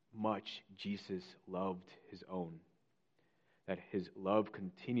much Jesus loved his own. That his love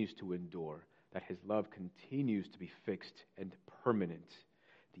continues to endure. That his love continues to be fixed and permanent.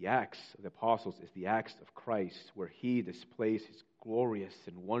 The Acts of the Apostles is the Acts of Christ, where he displays his glorious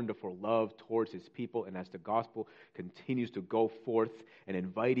and wonderful love towards his people, and as the gospel continues to go forth and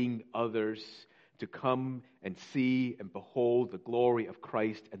inviting others to come and see and behold the glory of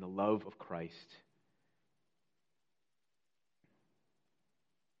Christ and the love of Christ.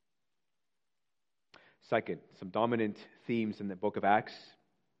 Second, some dominant themes in the book of Acts.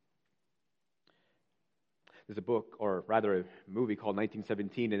 There's a book, or rather a movie called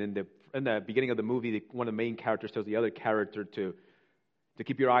 1917, and in the beginning of the movie, one of the main characters tells the other character to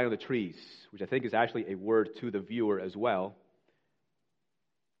keep your eye on the trees, which I think is actually a word to the viewer as well.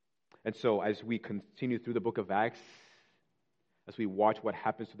 And so as we continue through the book of Acts, as we watch what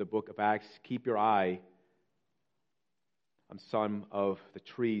happens to the book of Acts, keep your eye on some of the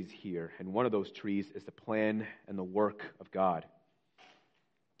trees here. And one of those trees is the plan and the work of God.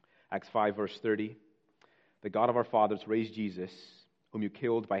 Acts 5, verse 30. "The God of our fathers raised Jesus, whom you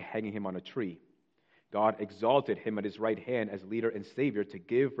killed by hanging him on a tree. God exalted him at his right hand as leader and savior to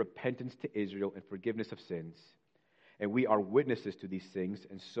give repentance to Israel and forgiveness of sins. And we are witnesses to these things,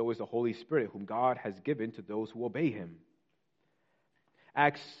 and so is the Holy Spirit, whom God has given to those who obey him."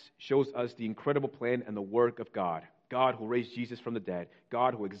 Acts shows us the incredible plan and the work of God. God who raised Jesus from the dead.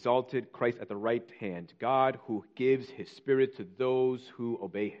 God who exalted Christ at the right hand. God who gives his Spirit to those who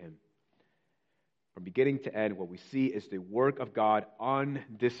obey him. From beginning to end, what we see is the work of God on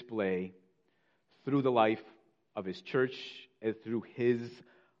display through the life of his church and through his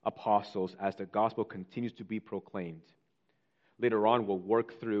apostles as the gospel continues to be proclaimed. Later on, we'll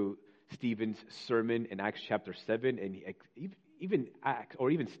work through Stephen's sermon in Acts chapter 7, and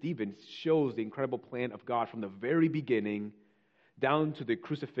even Stephen shows the incredible plan of God from the very beginning down to the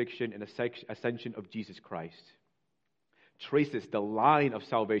crucifixion and ascension of Jesus Christ. Traces the line of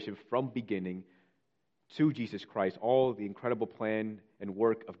salvation from beginning to Jesus Christ, all the incredible plan and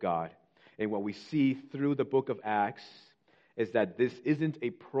work of God. And what we see through the book of Acts is that this isn't a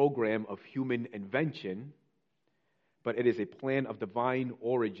program of human invention, but it is a plan of divine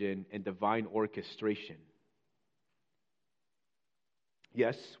origin and divine orchestration.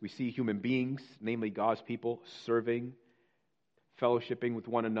 Yes, we see human beings, namely God's people, serving, fellowshipping with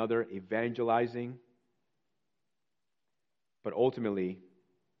one another, evangelizing. But ultimately,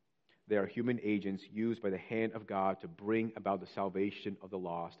 they are human agents used by the hand of God to bring about the salvation of the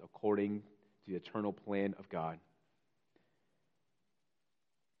lost according to the eternal plan of God.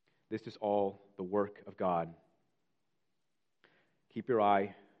 This is all the work of God. Keep your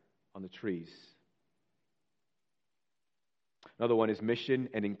eye on the trees. Another one is mission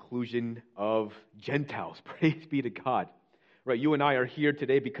and inclusion of Gentiles. Praise be to God. Right, you and I are here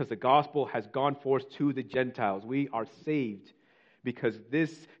today because the gospel has gone forth to the Gentiles. We are saved because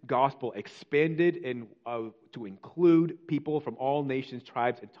this gospel expanded to include people from all nations,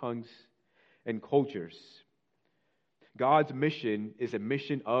 tribes, and tongues and cultures. God's mission is a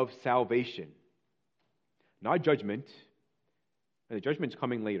mission of salvation, not judgment. And the judgment is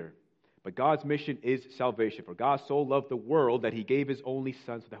coming later. But God's mission is salvation. For God so loved the world that he gave his only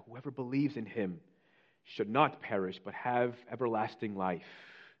Son so that whoever believes in him should not perish but have everlasting life.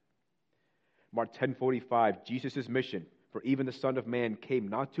 Mark 10:45, Jesus' mission. For even the Son of Man came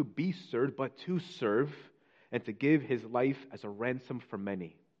not to be served, but to serve, and to give his life as a ransom for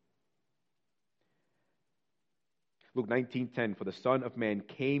many. Luke 19:10, for the Son of Man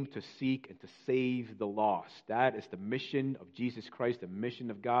came to seek and to save the lost. That is the mission of Jesus Christ, the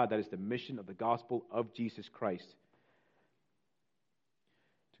mission of God. That is the mission of the gospel of Jesus Christ.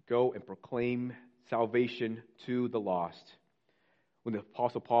 To go and proclaim salvation to the lost. When the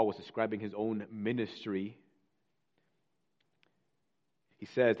Apostle Paul was describing his own ministry, he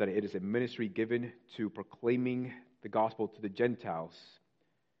says that it is a ministry given to proclaiming the gospel to the Gentiles,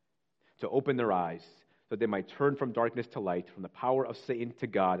 to open their eyes, so that they might turn from darkness to light, from the power of Satan to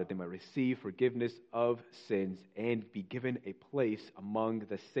God, that they might receive forgiveness of sins and be given a place among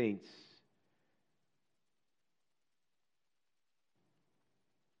the saints.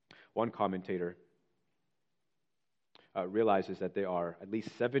 One commentator realizes that there are at least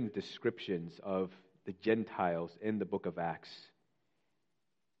 7 descriptions of the Gentiles in the book of Acts.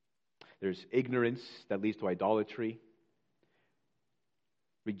 There's ignorance that leads to idolatry,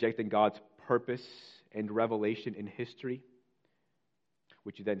 rejecting God's purpose and revelation in history,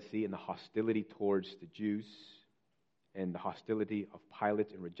 which you then see in the hostility towards the Jews and the hostility of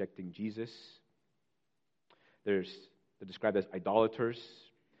Pilate in rejecting Jesus. They're described as idolaters,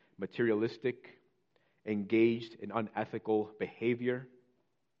 materialistic, engaged in unethical behavior.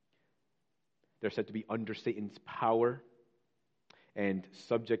 They're said to be under Satan's power and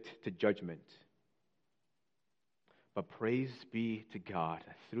subject to judgment. But praise be to God,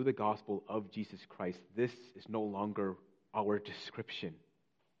 through the gospel of Jesus Christ, this is no longer our description.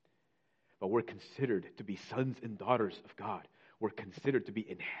 But we're considered to be sons and daughters of God. We're considered to be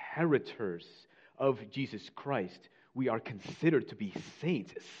inheritors of Jesus Christ. We are considered to be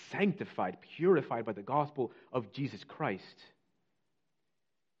saints, sanctified, purified by the gospel of Jesus Christ.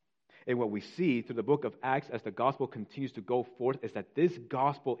 And what we see through the book of Acts as the gospel continues to go forth is that this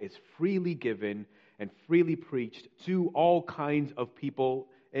gospel is freely given and freely preached to all kinds of people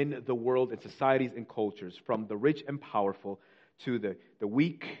in the world and societies and cultures, from the rich and powerful to the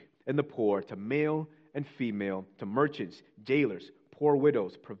weak and the poor, to male and female, to merchants, jailers, poor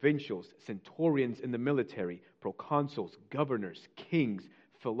widows, provincials, centurions in the military, proconsuls, governors, kings,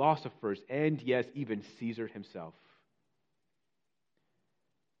 philosophers, and yes, even Caesar himself.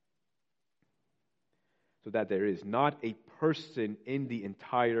 So that there is not a person in the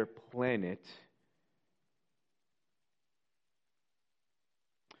entire planet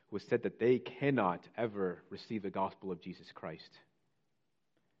who has said that they cannot ever receive the gospel of Jesus Christ.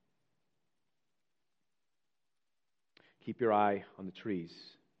 Keep your eye on the trees.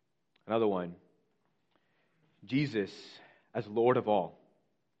 Another one, Jesus as Lord of all.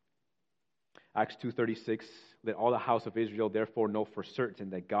 Acts 2:36, let all the house of Israel therefore know for certain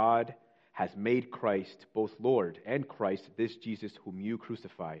that God has made Christ both Lord and Christ, this Jesus whom you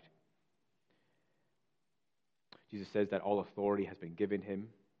crucified. Jesus says that all authority has been given him.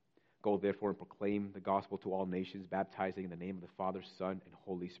 Go therefore and proclaim the gospel to all nations, baptizing in the name of the Father, Son, and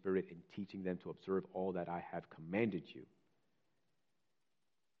Holy Spirit, and teaching them to observe all that I have commanded you.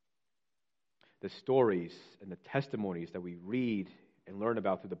 The stories and the testimonies that we read and learn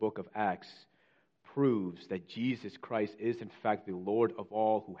about through the book of Acts proves that Jesus Christ is in fact the Lord of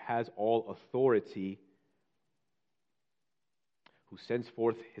all, who has all authority, who sends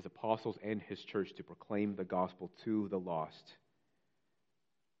forth his apostles and his church to proclaim the gospel to the lost.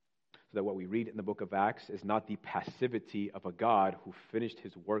 So that what we read in the book of Acts is not the passivity of a God who finished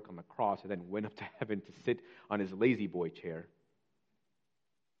his work on the cross and then went up to heaven to sit on his lazy boy chair.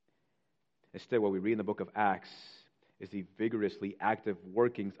 Instead, what we read in the book of Acts is the vigorously active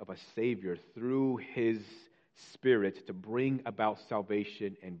workings of a Savior through his Spirit to bring about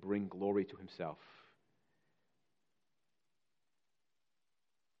salvation and bring glory to himself.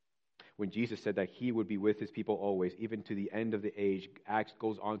 When Jesus said that he would be with his people always, even to the end of the age, Acts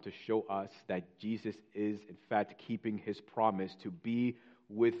goes on to show us that Jesus is, in fact, keeping his promise to be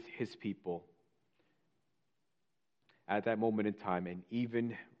with his people at that moment in time. And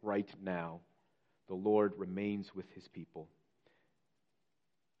even right now, the Lord remains with his people.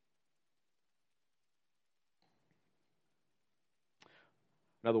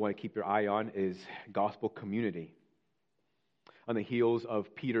 Another one to keep your eye on is gospel community. On the heels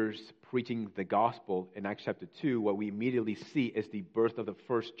of Peter's preaching the gospel in Acts chapter 2, what we immediately see is the birth of the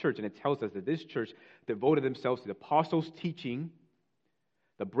first church. And it tells us that this church devoted themselves to the apostles' teaching,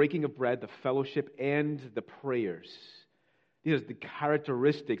 the breaking of bread, the fellowship, and the prayers. These are the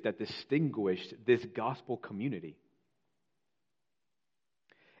characteristics that distinguished this gospel community.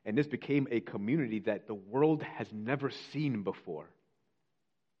 And this became a community that the world has never seen before.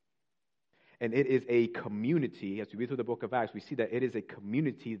 And it is a community, as we read through the book of Acts, we see that it is a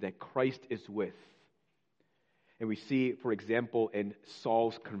community that Christ is with. And we see, for example, in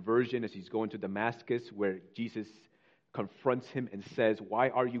Saul's conversion as he's going to Damascus, where Jesus confronts him and says, "Why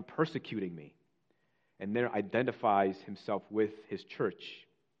are you persecuting me?" And there identifies himself with his church.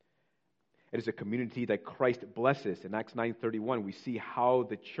 It is a community that Christ blesses. In Acts 9:31, we see how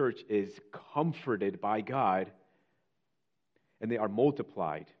the church is comforted by God, and they are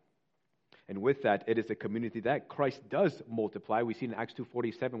multiplied. And with that, it is a community that Christ does multiply. We see in Acts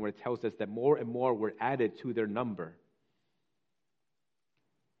 2:47 where it tells us that more and more were added to their number.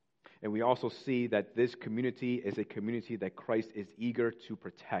 And we also see that this community is a community that Christ is eager to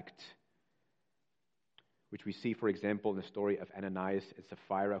protect, which we see, for example, in the story of Ananias and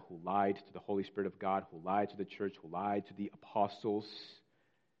Sapphira, who lied to the Holy Spirit of God, who lied to the church, who lied to the apostles,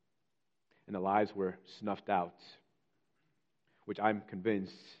 and their lives were snuffed out, which I'm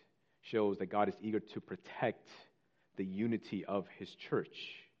convinced shows that God is eager to protect the unity of his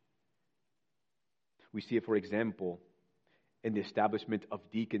church. We see it, for example, in the establishment of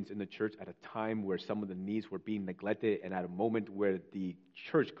deacons in the church at a time where some of the needs were being neglected and at a moment where the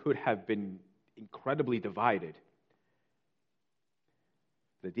church could have been incredibly divided.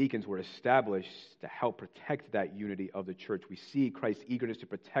 The deacons were established to help protect that unity of the church. We see Christ's eagerness to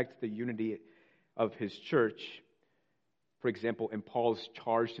protect the unity of his church. For example, in Paul's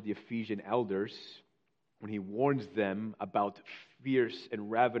charge to the Ephesian elders, when he warns them about fierce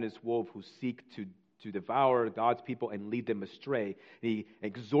and ravenous wolves who seek to devour God's people and lead them astray, he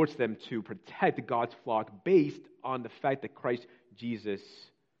exhorts them to protect God's flock based on the fact that Christ Jesus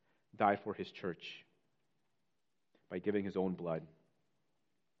died for his church by giving his own blood.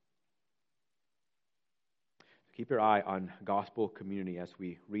 Keep your eye on gospel community as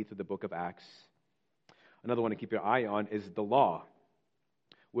we read through the book of Acts. Another one to keep your eye on is the law.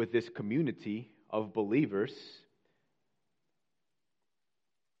 With this community of believers,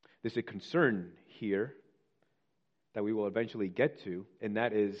 there's a concern here that we will eventually get to, and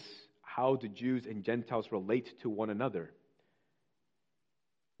that is how do Jews and Gentiles relate to one another?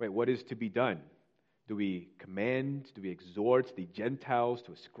 Right, what is to be done? Do we command, do we exhort the Gentiles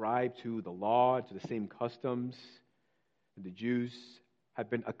to ascribe to the law, to the same customs that the Jews have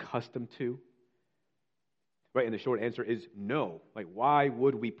been accustomed to? Right, and the short answer is no. Like, why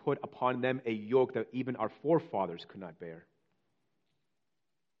would we put upon them a yoke that even our forefathers could not bear?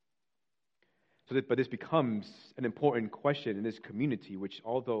 But this becomes an important question in this community, which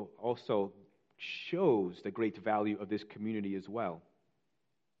although also shows the great value of this community as well.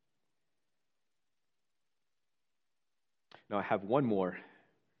 Now, I have one more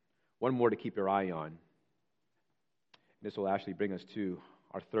to keep your eye on. This will actually bring us to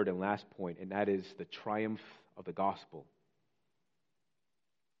our third and last point, and that is the triumph of the gospel.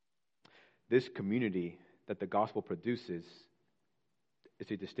 This community that the gospel produces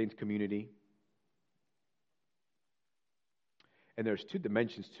is a distinct community. And there's two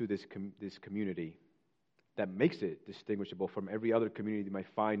dimensions to this community that makes it distinguishable from every other community you might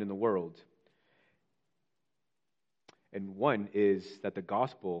find in the world. And one is that the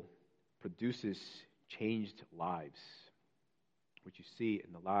gospel produces changed lives, which you see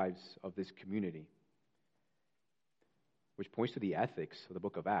in the lives of this community, which points to the ethics of the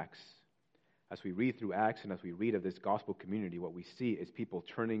book of Acts. As we read through Acts and as we read of this gospel community, what we see is people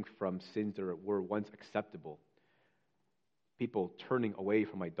turning from sins that were once acceptable. People turning away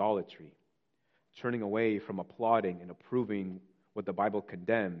from idolatry, turning away from applauding and approving what the Bible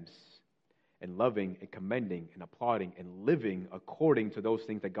condemns, and loving and commending and applauding and living according to those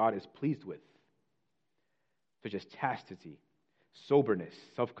things that God is pleased with, such as chastity, soberness,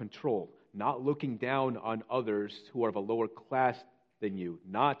 self-control, not looking down on others who are of a lower class than you,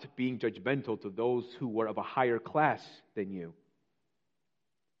 not being judgmental to those who were of a higher class than you,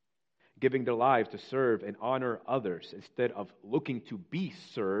 giving their lives to serve and honor others instead of looking to be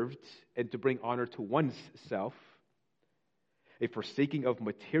served and to bring honor to oneself, a forsaking of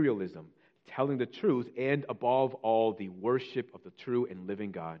materialism, telling the truth, and above all, the worship of the true and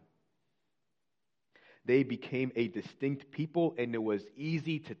living God. They became a distinct people, and it was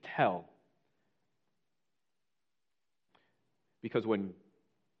easy to tell. Because when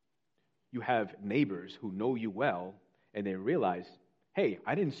you have neighbors who know you well, and they realize, hey,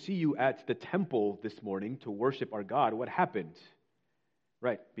 I didn't see you at the temple this morning to worship our God. What happened?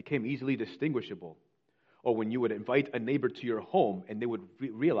 Right, became easily distinguishable. Or when you would invite a neighbor to your home and they would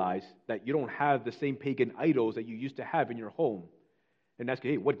realize that you don't have the same pagan idols that you used to have in your home. And ask,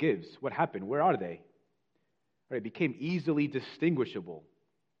 hey, what gives? What happened? Where are they? Right, it became easily distinguishable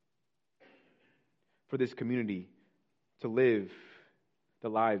for this community to live the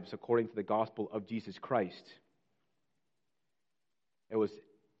lives according to the gospel of Jesus Christ. It was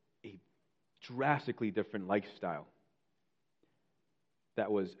a drastically different lifestyle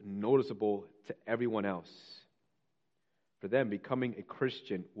that was noticeable to everyone else. For them, becoming a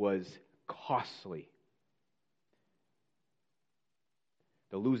Christian was costly.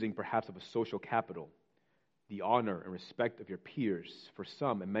 The losing, perhaps, of a social capital, the honor and respect of your peers. For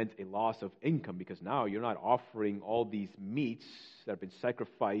some, it meant a loss of income because now you're not offering all these meats that have been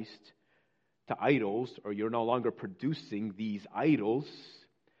sacrificed to idols, or you're no longer producing these idols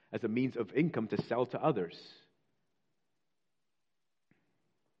as a means of income to sell to others.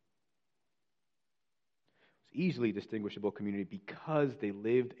 It's easily distinguishable community because they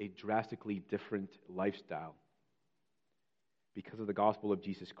lived a drastically different lifestyle because of the gospel of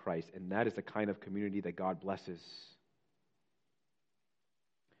Jesus Christ, and that is the kind of community that God blesses.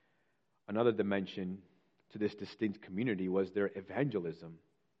 Another dimension to this distinct community was their evangelism.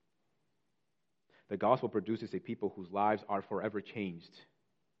 The gospel produces a people whose lives are forever changed.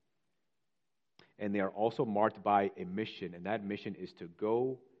 And they are also marked by a mission, and that mission is to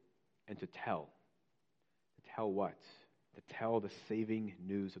go and to tell. To tell what? To tell the saving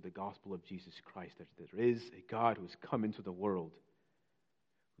news of the gospel of Jesus Christ, that there is a God who has come into the world,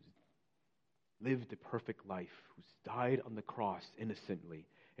 who's lived a perfect life, who's died on the cross innocently,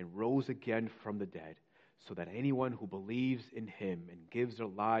 and rose again from the dead, so that anyone who believes in him and gives their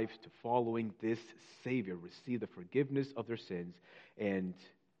lives to following this Savior receive the forgiveness of their sins and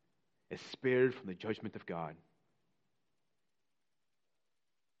is spared from the judgment of God.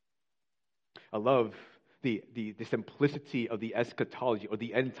 I love the simplicity of the eschatology or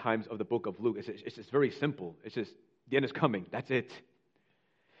the end times of the book of Luke. It's just very simple. It's just, the end is coming. That's it.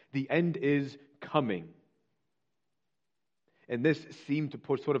 The end is coming. And this seemed to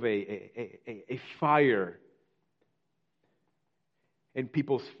put sort of a fire in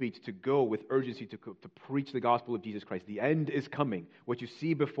people's feet to go with urgency to preach the gospel of Jesus Christ. The end is coming. What you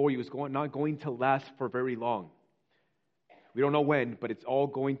see before you is not going to last for very long. We don't know when, but it's all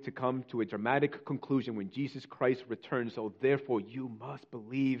going to come to a dramatic conclusion when Jesus Christ returns. So therefore, you must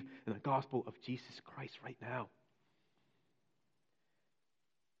believe in the gospel of Jesus Christ right now.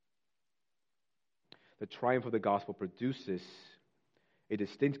 The triumph of the gospel produces a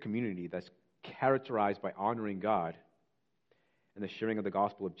distinct community that's characterized by honoring God and the sharing of the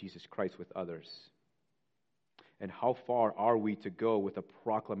gospel of Jesus Christ with others. And how far are we to go with the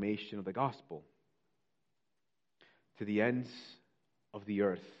proclamation of the gospel? To the ends of the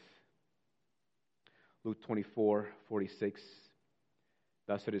earth. Luke 24:46.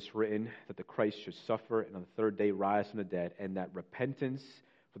 Thus it is written that the Christ should suffer and on the third day rise from the dead, and that repentance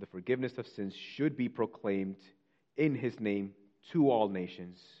for the forgiveness of sins should be proclaimed in his name to all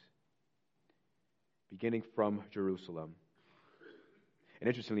nations, beginning from Jerusalem. And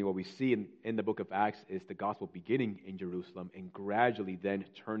interestingly, what we see in the book of Acts is the gospel beginning in Jerusalem and gradually then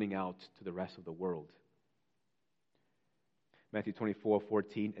turning out to the rest of the world. Matthew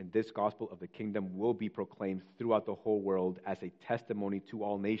 24:14, and this gospel of the kingdom will be proclaimed throughout the whole world as a testimony to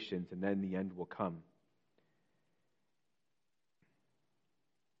all nations, and then the end will come.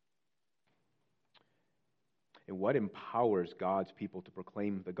 And what empowers God's people to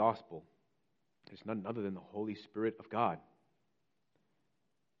proclaim the gospel? It's none other than the Holy Spirit of God.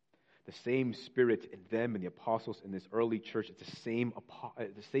 The same Spirit in them and the apostles in this early church, it's the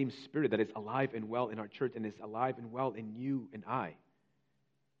same Spirit that is alive and well in our church and is alive and well in you and I.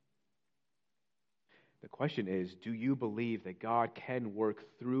 The question is, do you believe that God can work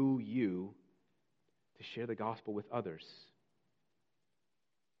through you to share the gospel with others?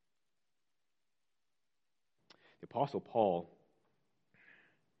 The Apostle Paul,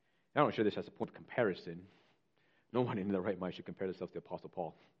 I don't share this as a point of comparison. No one in their right mind should compare themselves to the Apostle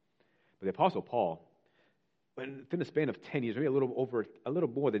Paul. But the Apostle Paul, within the span of 10 years, maybe a little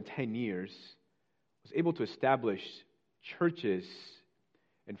more than 10 years, was able to establish churches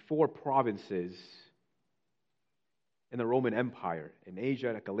in 4 provinces in the Roman Empire, in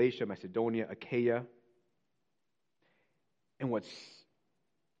Asia, Galatia, Macedonia, Achaia. And what's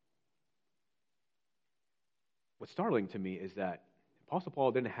startling to me is that Apostle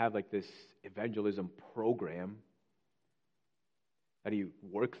Paul didn't have like this evangelism program that he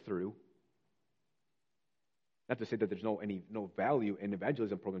worked through. Not to say that there's no value in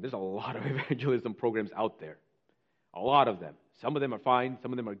evangelism programs. There's a lot of evangelism programs out there. A lot of them. Some of them are fine.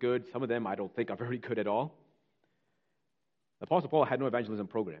 Some of them are good. Some of them I don't think are very good at all. The Apostle Paul had no evangelism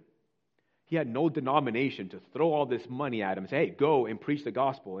program. He had no denomination to throw all this money at him and say, hey, go and preach the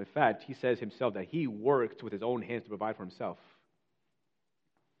gospel. In fact, he says himself that he worked with his own hands to provide for himself.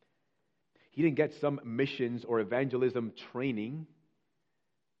 He didn't get some missions or evangelism training,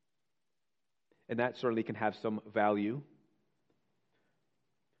 and that certainly can have some value.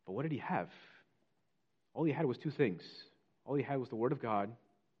 But what did he have? All he had was 2 things. All he had was the Word of God,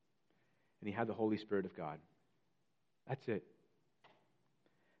 and he had the Holy Spirit of God. That's it.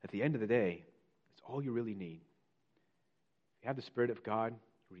 At the end of the day, that's all you really need. If you have the Spirit of God,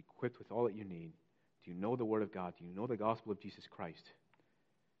 you're equipped with all that you need. Do you know the Word of God? Do you know the gospel of Jesus Christ?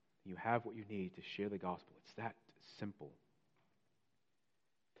 You have what you need to share the gospel. It's that simple.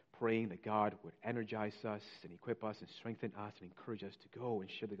 Praying that God would energize us and equip us and strengthen us and encourage us to go and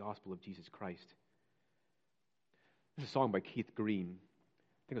share the gospel of Jesus Christ. There's a song by Keith Green.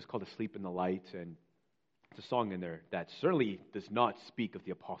 I think it's called Asleep in the Light, and it's a song in there that certainly does not speak of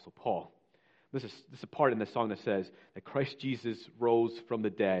the Apostle Paul. This is a part in the song that says that Christ Jesus rose from the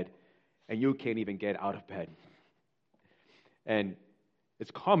dead, and you can't even get out of bed. And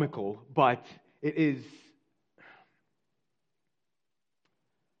it's comical, but it is.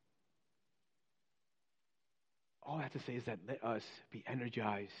 All I have to say is that let us be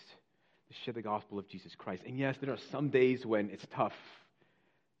energized to share the gospel of Jesus Christ. And yes, there are some days when it's tough.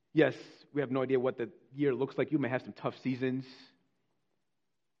 Yes, we have no idea what the year looks like. You may have some tough seasons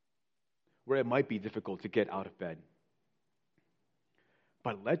where it might be difficult to get out of bed.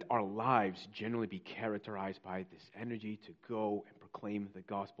 But let our lives generally be characterized by this energy to go and proclaim the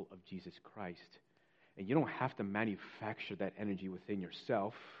gospel of Jesus Christ. And you don't have to manufacture that energy within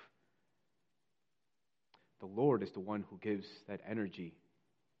yourself. The Lord is the one who gives that energy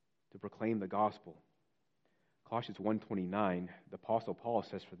to proclaim the gospel. Colossians 1:29, the Apostle Paul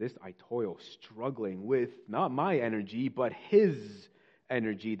says, for this I toil, struggling with not my energy, but his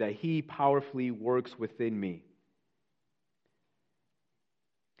energy that he powerfully works within me.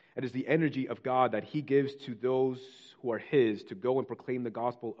 It is the energy of God that he gives to those who are his to go and proclaim the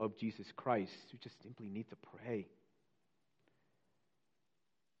gospel of Jesus Christ. You just simply need to pray.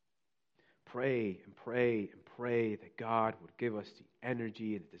 Pray and pray and pray that God would give us the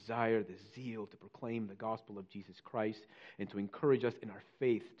energy and the desire, the zeal to proclaim the gospel of Jesus Christ and to encourage us in our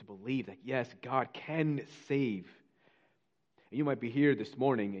faith to believe that, yes, God can save. And you might be here this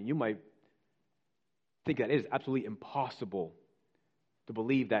morning and you might think that it is absolutely impossible to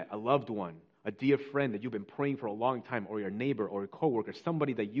believe that a loved one, a dear friend that you've been praying for a long time, or your neighbor or a coworker,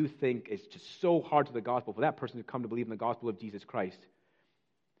 somebody that you think is just so hard to the gospel, for that person to come to believe in the gospel of Jesus Christ.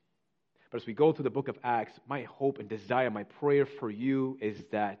 But as we go through the book of Acts, my hope and desire, my prayer for you is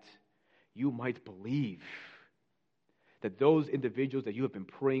that you might believe that those individuals that you have been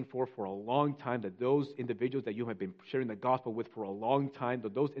praying for a long time, that those individuals that you have been sharing the gospel with for a long time,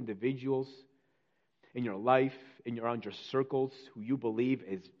 that those individuals in your life, around your circles, who you believe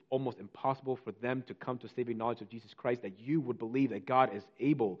is almost impossible for them to come to saving knowledge of Jesus Christ, that you would believe that God is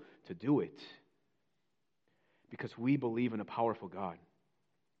able to do it. Because we believe in a powerful God.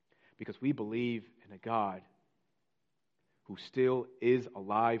 Because we believe in a God who still is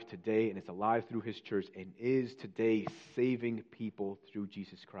alive today and is alive through his church and is today saving people through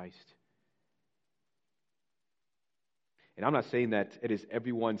Jesus Christ. And I'm not saying that it is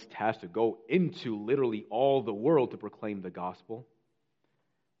everyone's task to go into literally all the world to proclaim the gospel.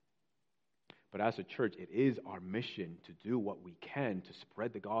 But as a church, it is our mission to do what we can to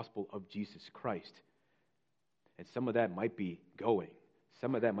spread the gospel of Jesus Christ. And some of that might be going.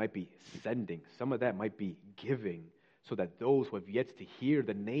 Some of that might be sending. Some of that might be giving, so that those who have yet to hear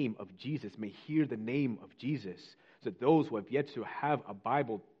the name of Jesus may hear the name of Jesus. So that those who have yet to have a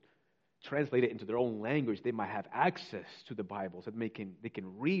Bible translated into their own language, they might have access to the Bible, so that they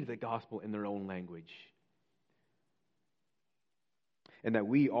can read the gospel in their own language. And that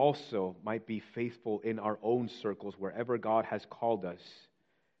we also might be faithful in our own circles, wherever God has called us,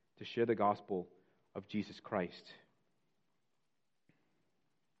 to share the gospel of Jesus Christ.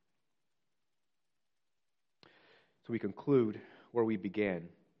 So we conclude where we began.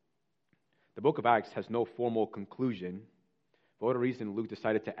 The book of Acts has no formal conclusion. For whatever reason, Luke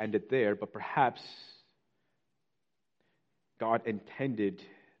decided to end it there, but perhaps God intended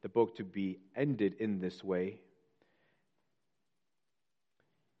the book to be ended in this way.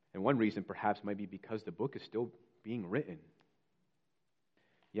 And one reason perhaps might be because the book is still being written.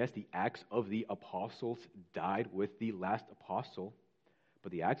 Yes, the Acts of the Apostles died with the last apostle,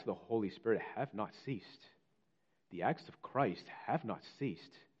 but the Acts of the Holy Spirit have not ceased. The Acts of Christ have not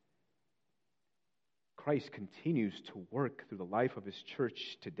ceased. Christ continues to work through the life of his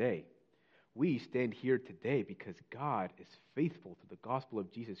church today. We stand here today because God is faithful to the gospel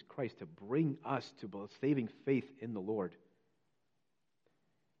of Jesus Christ to bring us to saving faith in the Lord.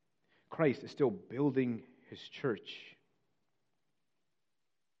 Christ is still building his church.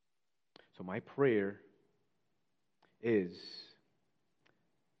 So my prayer is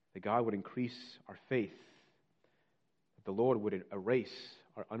that God would increase our faith, that the Lord would erase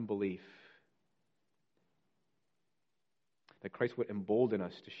our unbelief, that Christ would embolden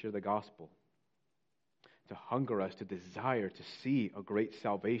us to share the gospel, to hunger us, to desire to see a great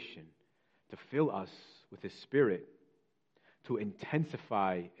salvation, to fill us with his Spirit, to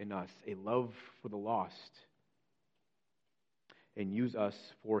intensify in us a love for the lost, and use us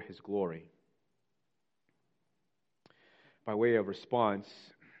for his glory. By way of response,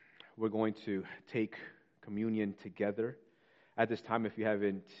 we're going to take communion together. At this time, if you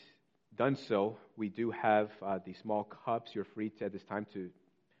haven't done so, we do have the small cups. You're free to, at this time, to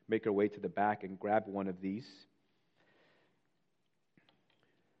make your way to the back and grab one of these.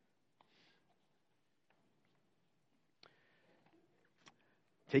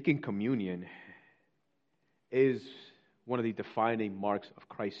 Taking communion is one of the defining marks of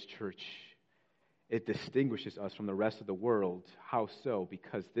Christ's church. It distinguishes us from the rest of the world. How so?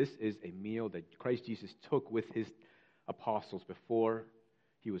 Because this is a meal that Christ Jesus took with his apostles before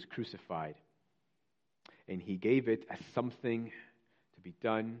he was crucified. And he gave it as something to be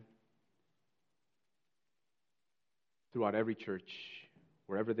done throughout every church,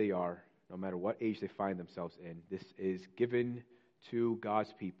 wherever they are, no matter what age they find themselves in. This is given to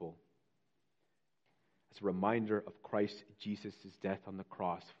God's people as a reminder of Christ Jesus' death on the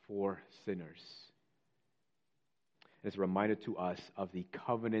cross for sinners. And it's a reminder to us of the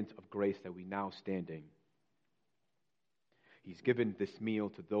covenant of grace that we now stand in. He's given this meal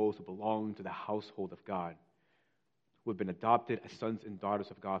to those who belong to the household of God, who have been adopted as sons and daughters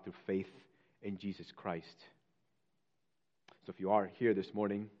of God through faith in Jesus Christ. So if you are here this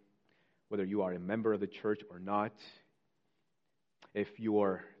morning, whether you are a member of the church or not, if you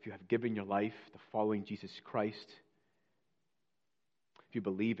have given your life to following Jesus Christ, if you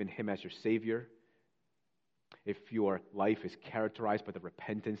believe in him as your Savior, if your life is characterized by the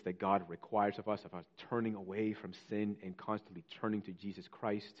repentance that God requires of us turning away from sin and constantly turning to Jesus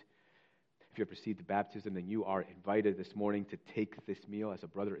Christ, if you have received the baptism, then you are invited this morning to take this meal as a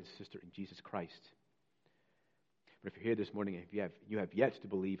brother and sister in Jesus Christ. But if you're here this morning and if you have yet to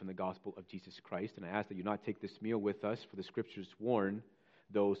believe in the gospel of Jesus Christ, and I ask that you not take this meal with us, for the scriptures warn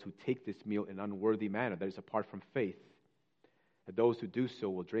those who take this meal in an unworthy manner, that is apart from faith, that those who do so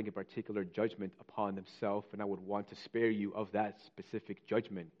will drink a particular judgment upon themselves, and I would want to spare you of that specific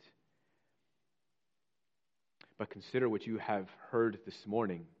judgment. But consider what you have heard this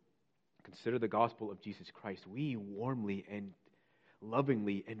morning. Consider the gospel of Jesus Christ. We warmly and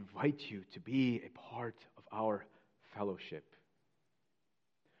lovingly invite you to be a part of our fellowship,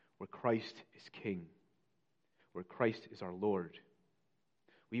 where Christ is King, where Christ is our Lord.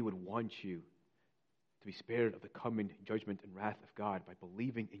 We would want you to be spared of the coming judgment and wrath of God by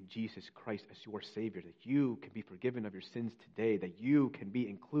believing in Jesus Christ as your Savior, that you can be forgiven of your sins today, that you can be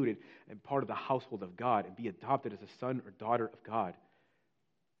included and part of the household of God and be adopted as a son or daughter of God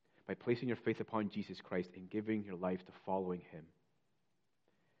by placing your faith upon Jesus Christ and giving your life to following him.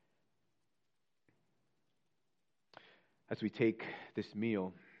 As we take this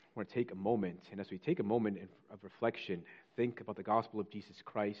meal, we're going to take a moment, and as we take a moment of reflection, think about the gospel of Jesus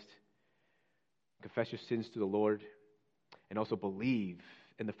Christ, confess your sins to the Lord, and also believe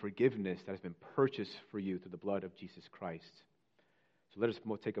in the forgiveness that has been purchased for you through the blood of Jesus Christ. So let us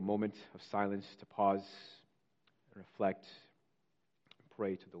take a moment of silence to pause and reflect and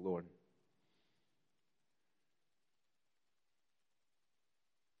pray to the Lord.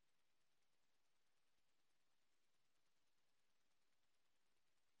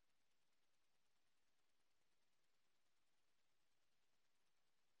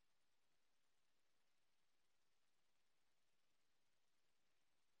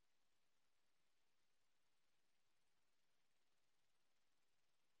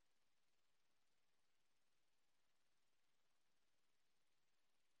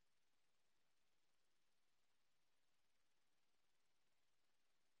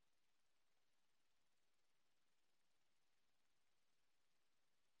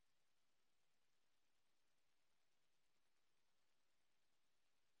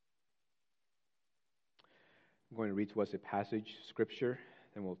 I'm going to read to us a passage, scripture,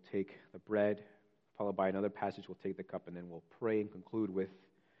 then we'll take the bread, followed by another passage, we'll take the cup, and then we'll pray and conclude with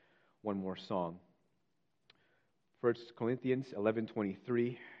one more song. 1 Corinthians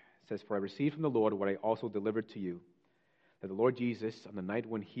 11:23 says, "For I received from the Lord what I also delivered to you, that the Lord Jesus, on the night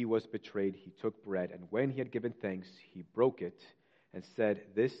when he was betrayed, he took bread, and when he had given thanks, he broke it, and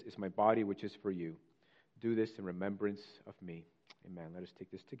said, 'This is my body which is for you. Do this in remembrance of me.'" Amen. Let us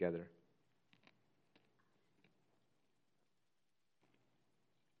take this together.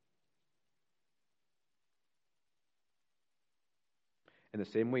 In the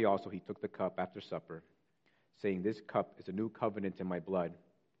same way also he took the cup after supper, saying, "This cup is a new covenant in my blood.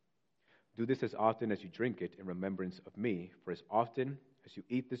 Do this as often as you drink it in remembrance of me. For as often as you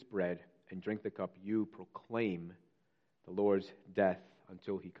eat this bread and drink the cup, you proclaim the Lord's death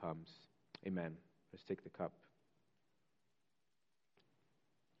until he comes." Amen. Let's take the cup.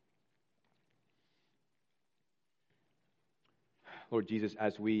 Lord Jesus,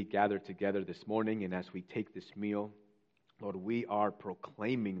 as we gather together this morning and as we take this meal, Lord, we are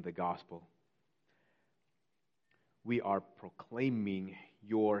proclaiming the gospel. We are proclaiming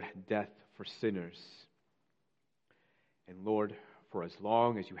your death for sinners. And Lord, for as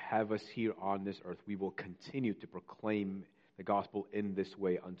long as you have us here on this earth, we will continue to proclaim the gospel in this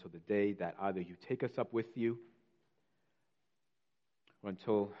way until the day that either you take us up with you or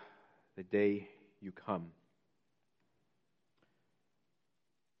until the day you come.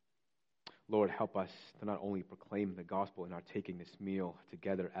 Lord, help us to not only proclaim the gospel in our taking this meal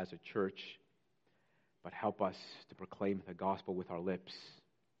together as a church, but help us to proclaim the gospel with our lips.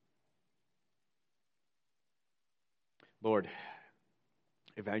 Lord,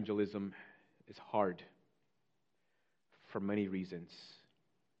 evangelism is hard for many reasons.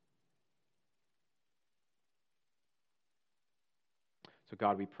 So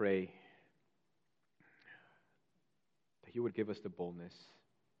God, we pray that you would give us the boldness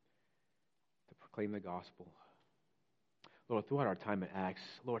to proclaim the gospel. Lord, throughout our time at Acts,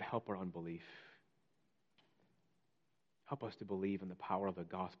 Lord, help our unbelief. Help us to believe in the power of the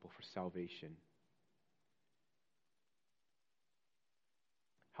gospel for salvation.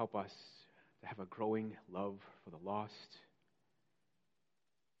 Help us to have a growing love for the lost.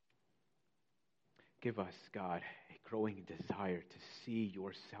 Give us, God, a growing desire to see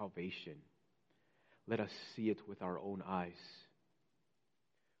your salvation. Let us see it with our own eyes.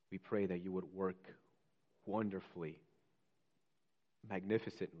 We pray that you would work wonderfully,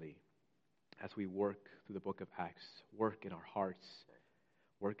 magnificently, as we work through the book of Acts, work in our hearts,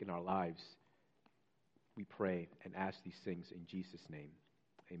 work in our lives. We pray and ask these things in Jesus' name.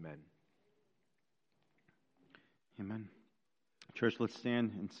 Amen. Amen. Church, let's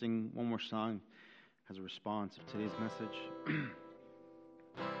stand and sing one more song as a response to today's message.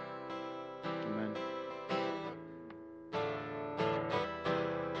 Amen.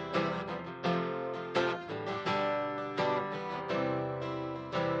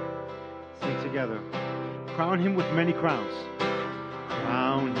 Sing together. Crown him with many crowns.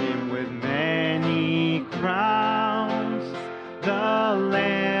 Crown him with many crowns. The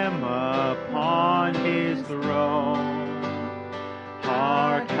Lamb upon his throne.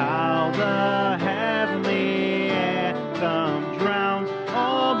 Hark how the heavenly anthem drowns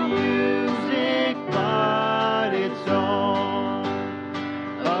all music but its own.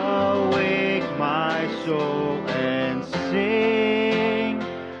 Awake my soul and sing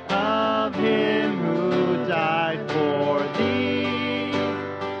of him who died for thee,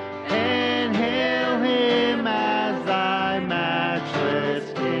 and hail him as thy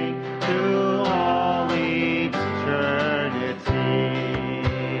matchless King to all eternity.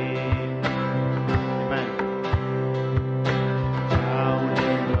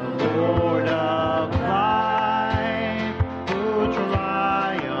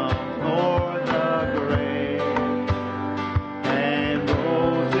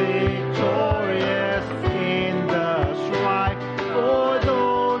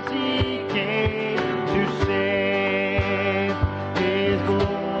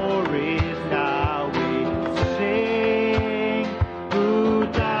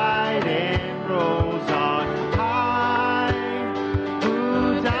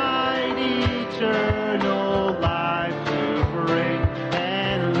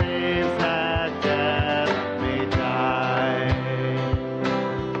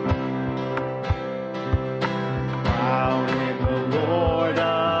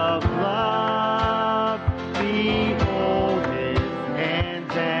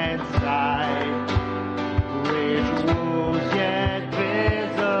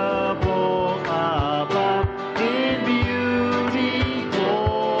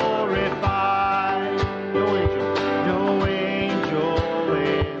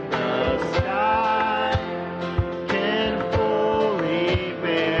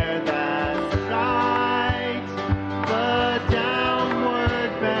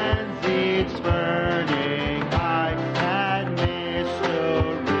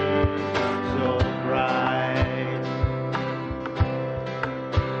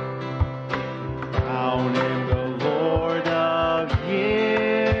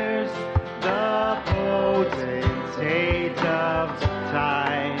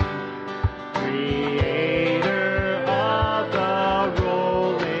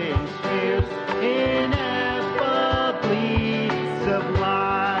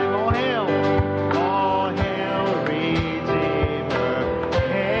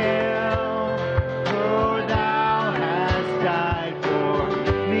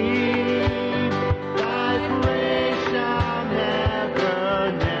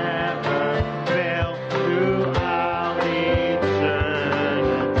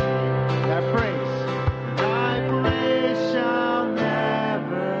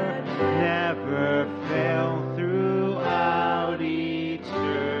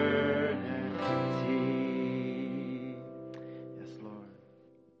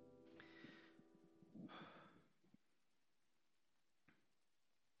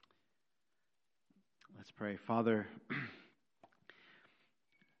 Let's pray. Father,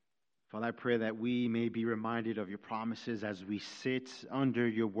 Father, I pray that we may be reminded of your promises as we sit under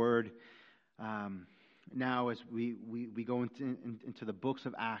your word. Now, as we go into the books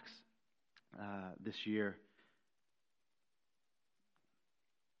of Acts this year,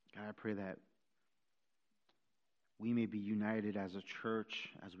 God, I pray that we may be united as a church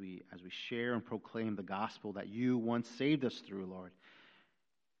as we share and proclaim the gospel that you once saved us through, Lord.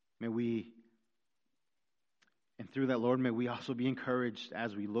 And through that, Lord, may we also be encouraged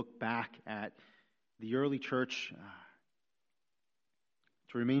as we look back at the early church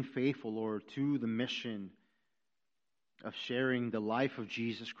to remain faithful, Lord, to the mission of sharing the life of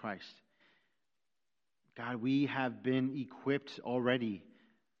Jesus Christ. God, we have been equipped already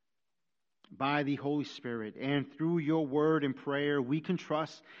by the Holy Spirit, and through your word and prayer, we can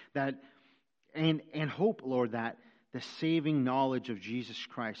trust that and hope, Lord, that the saving knowledge of Jesus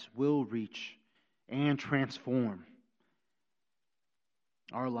Christ will reach and transform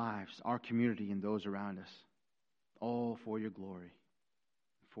our lives, our community, and those around us, all for your glory,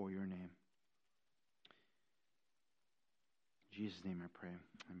 for your name. In Jesus' name I pray.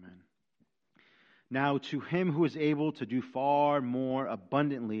 Amen. Now to him who is able to do far more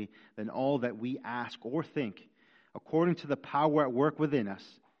abundantly than all that we ask or think, according to the power at work within us,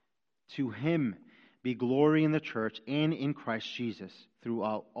 to him be glory in the church and in Christ Jesus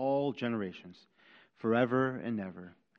throughout all generations, forever and ever.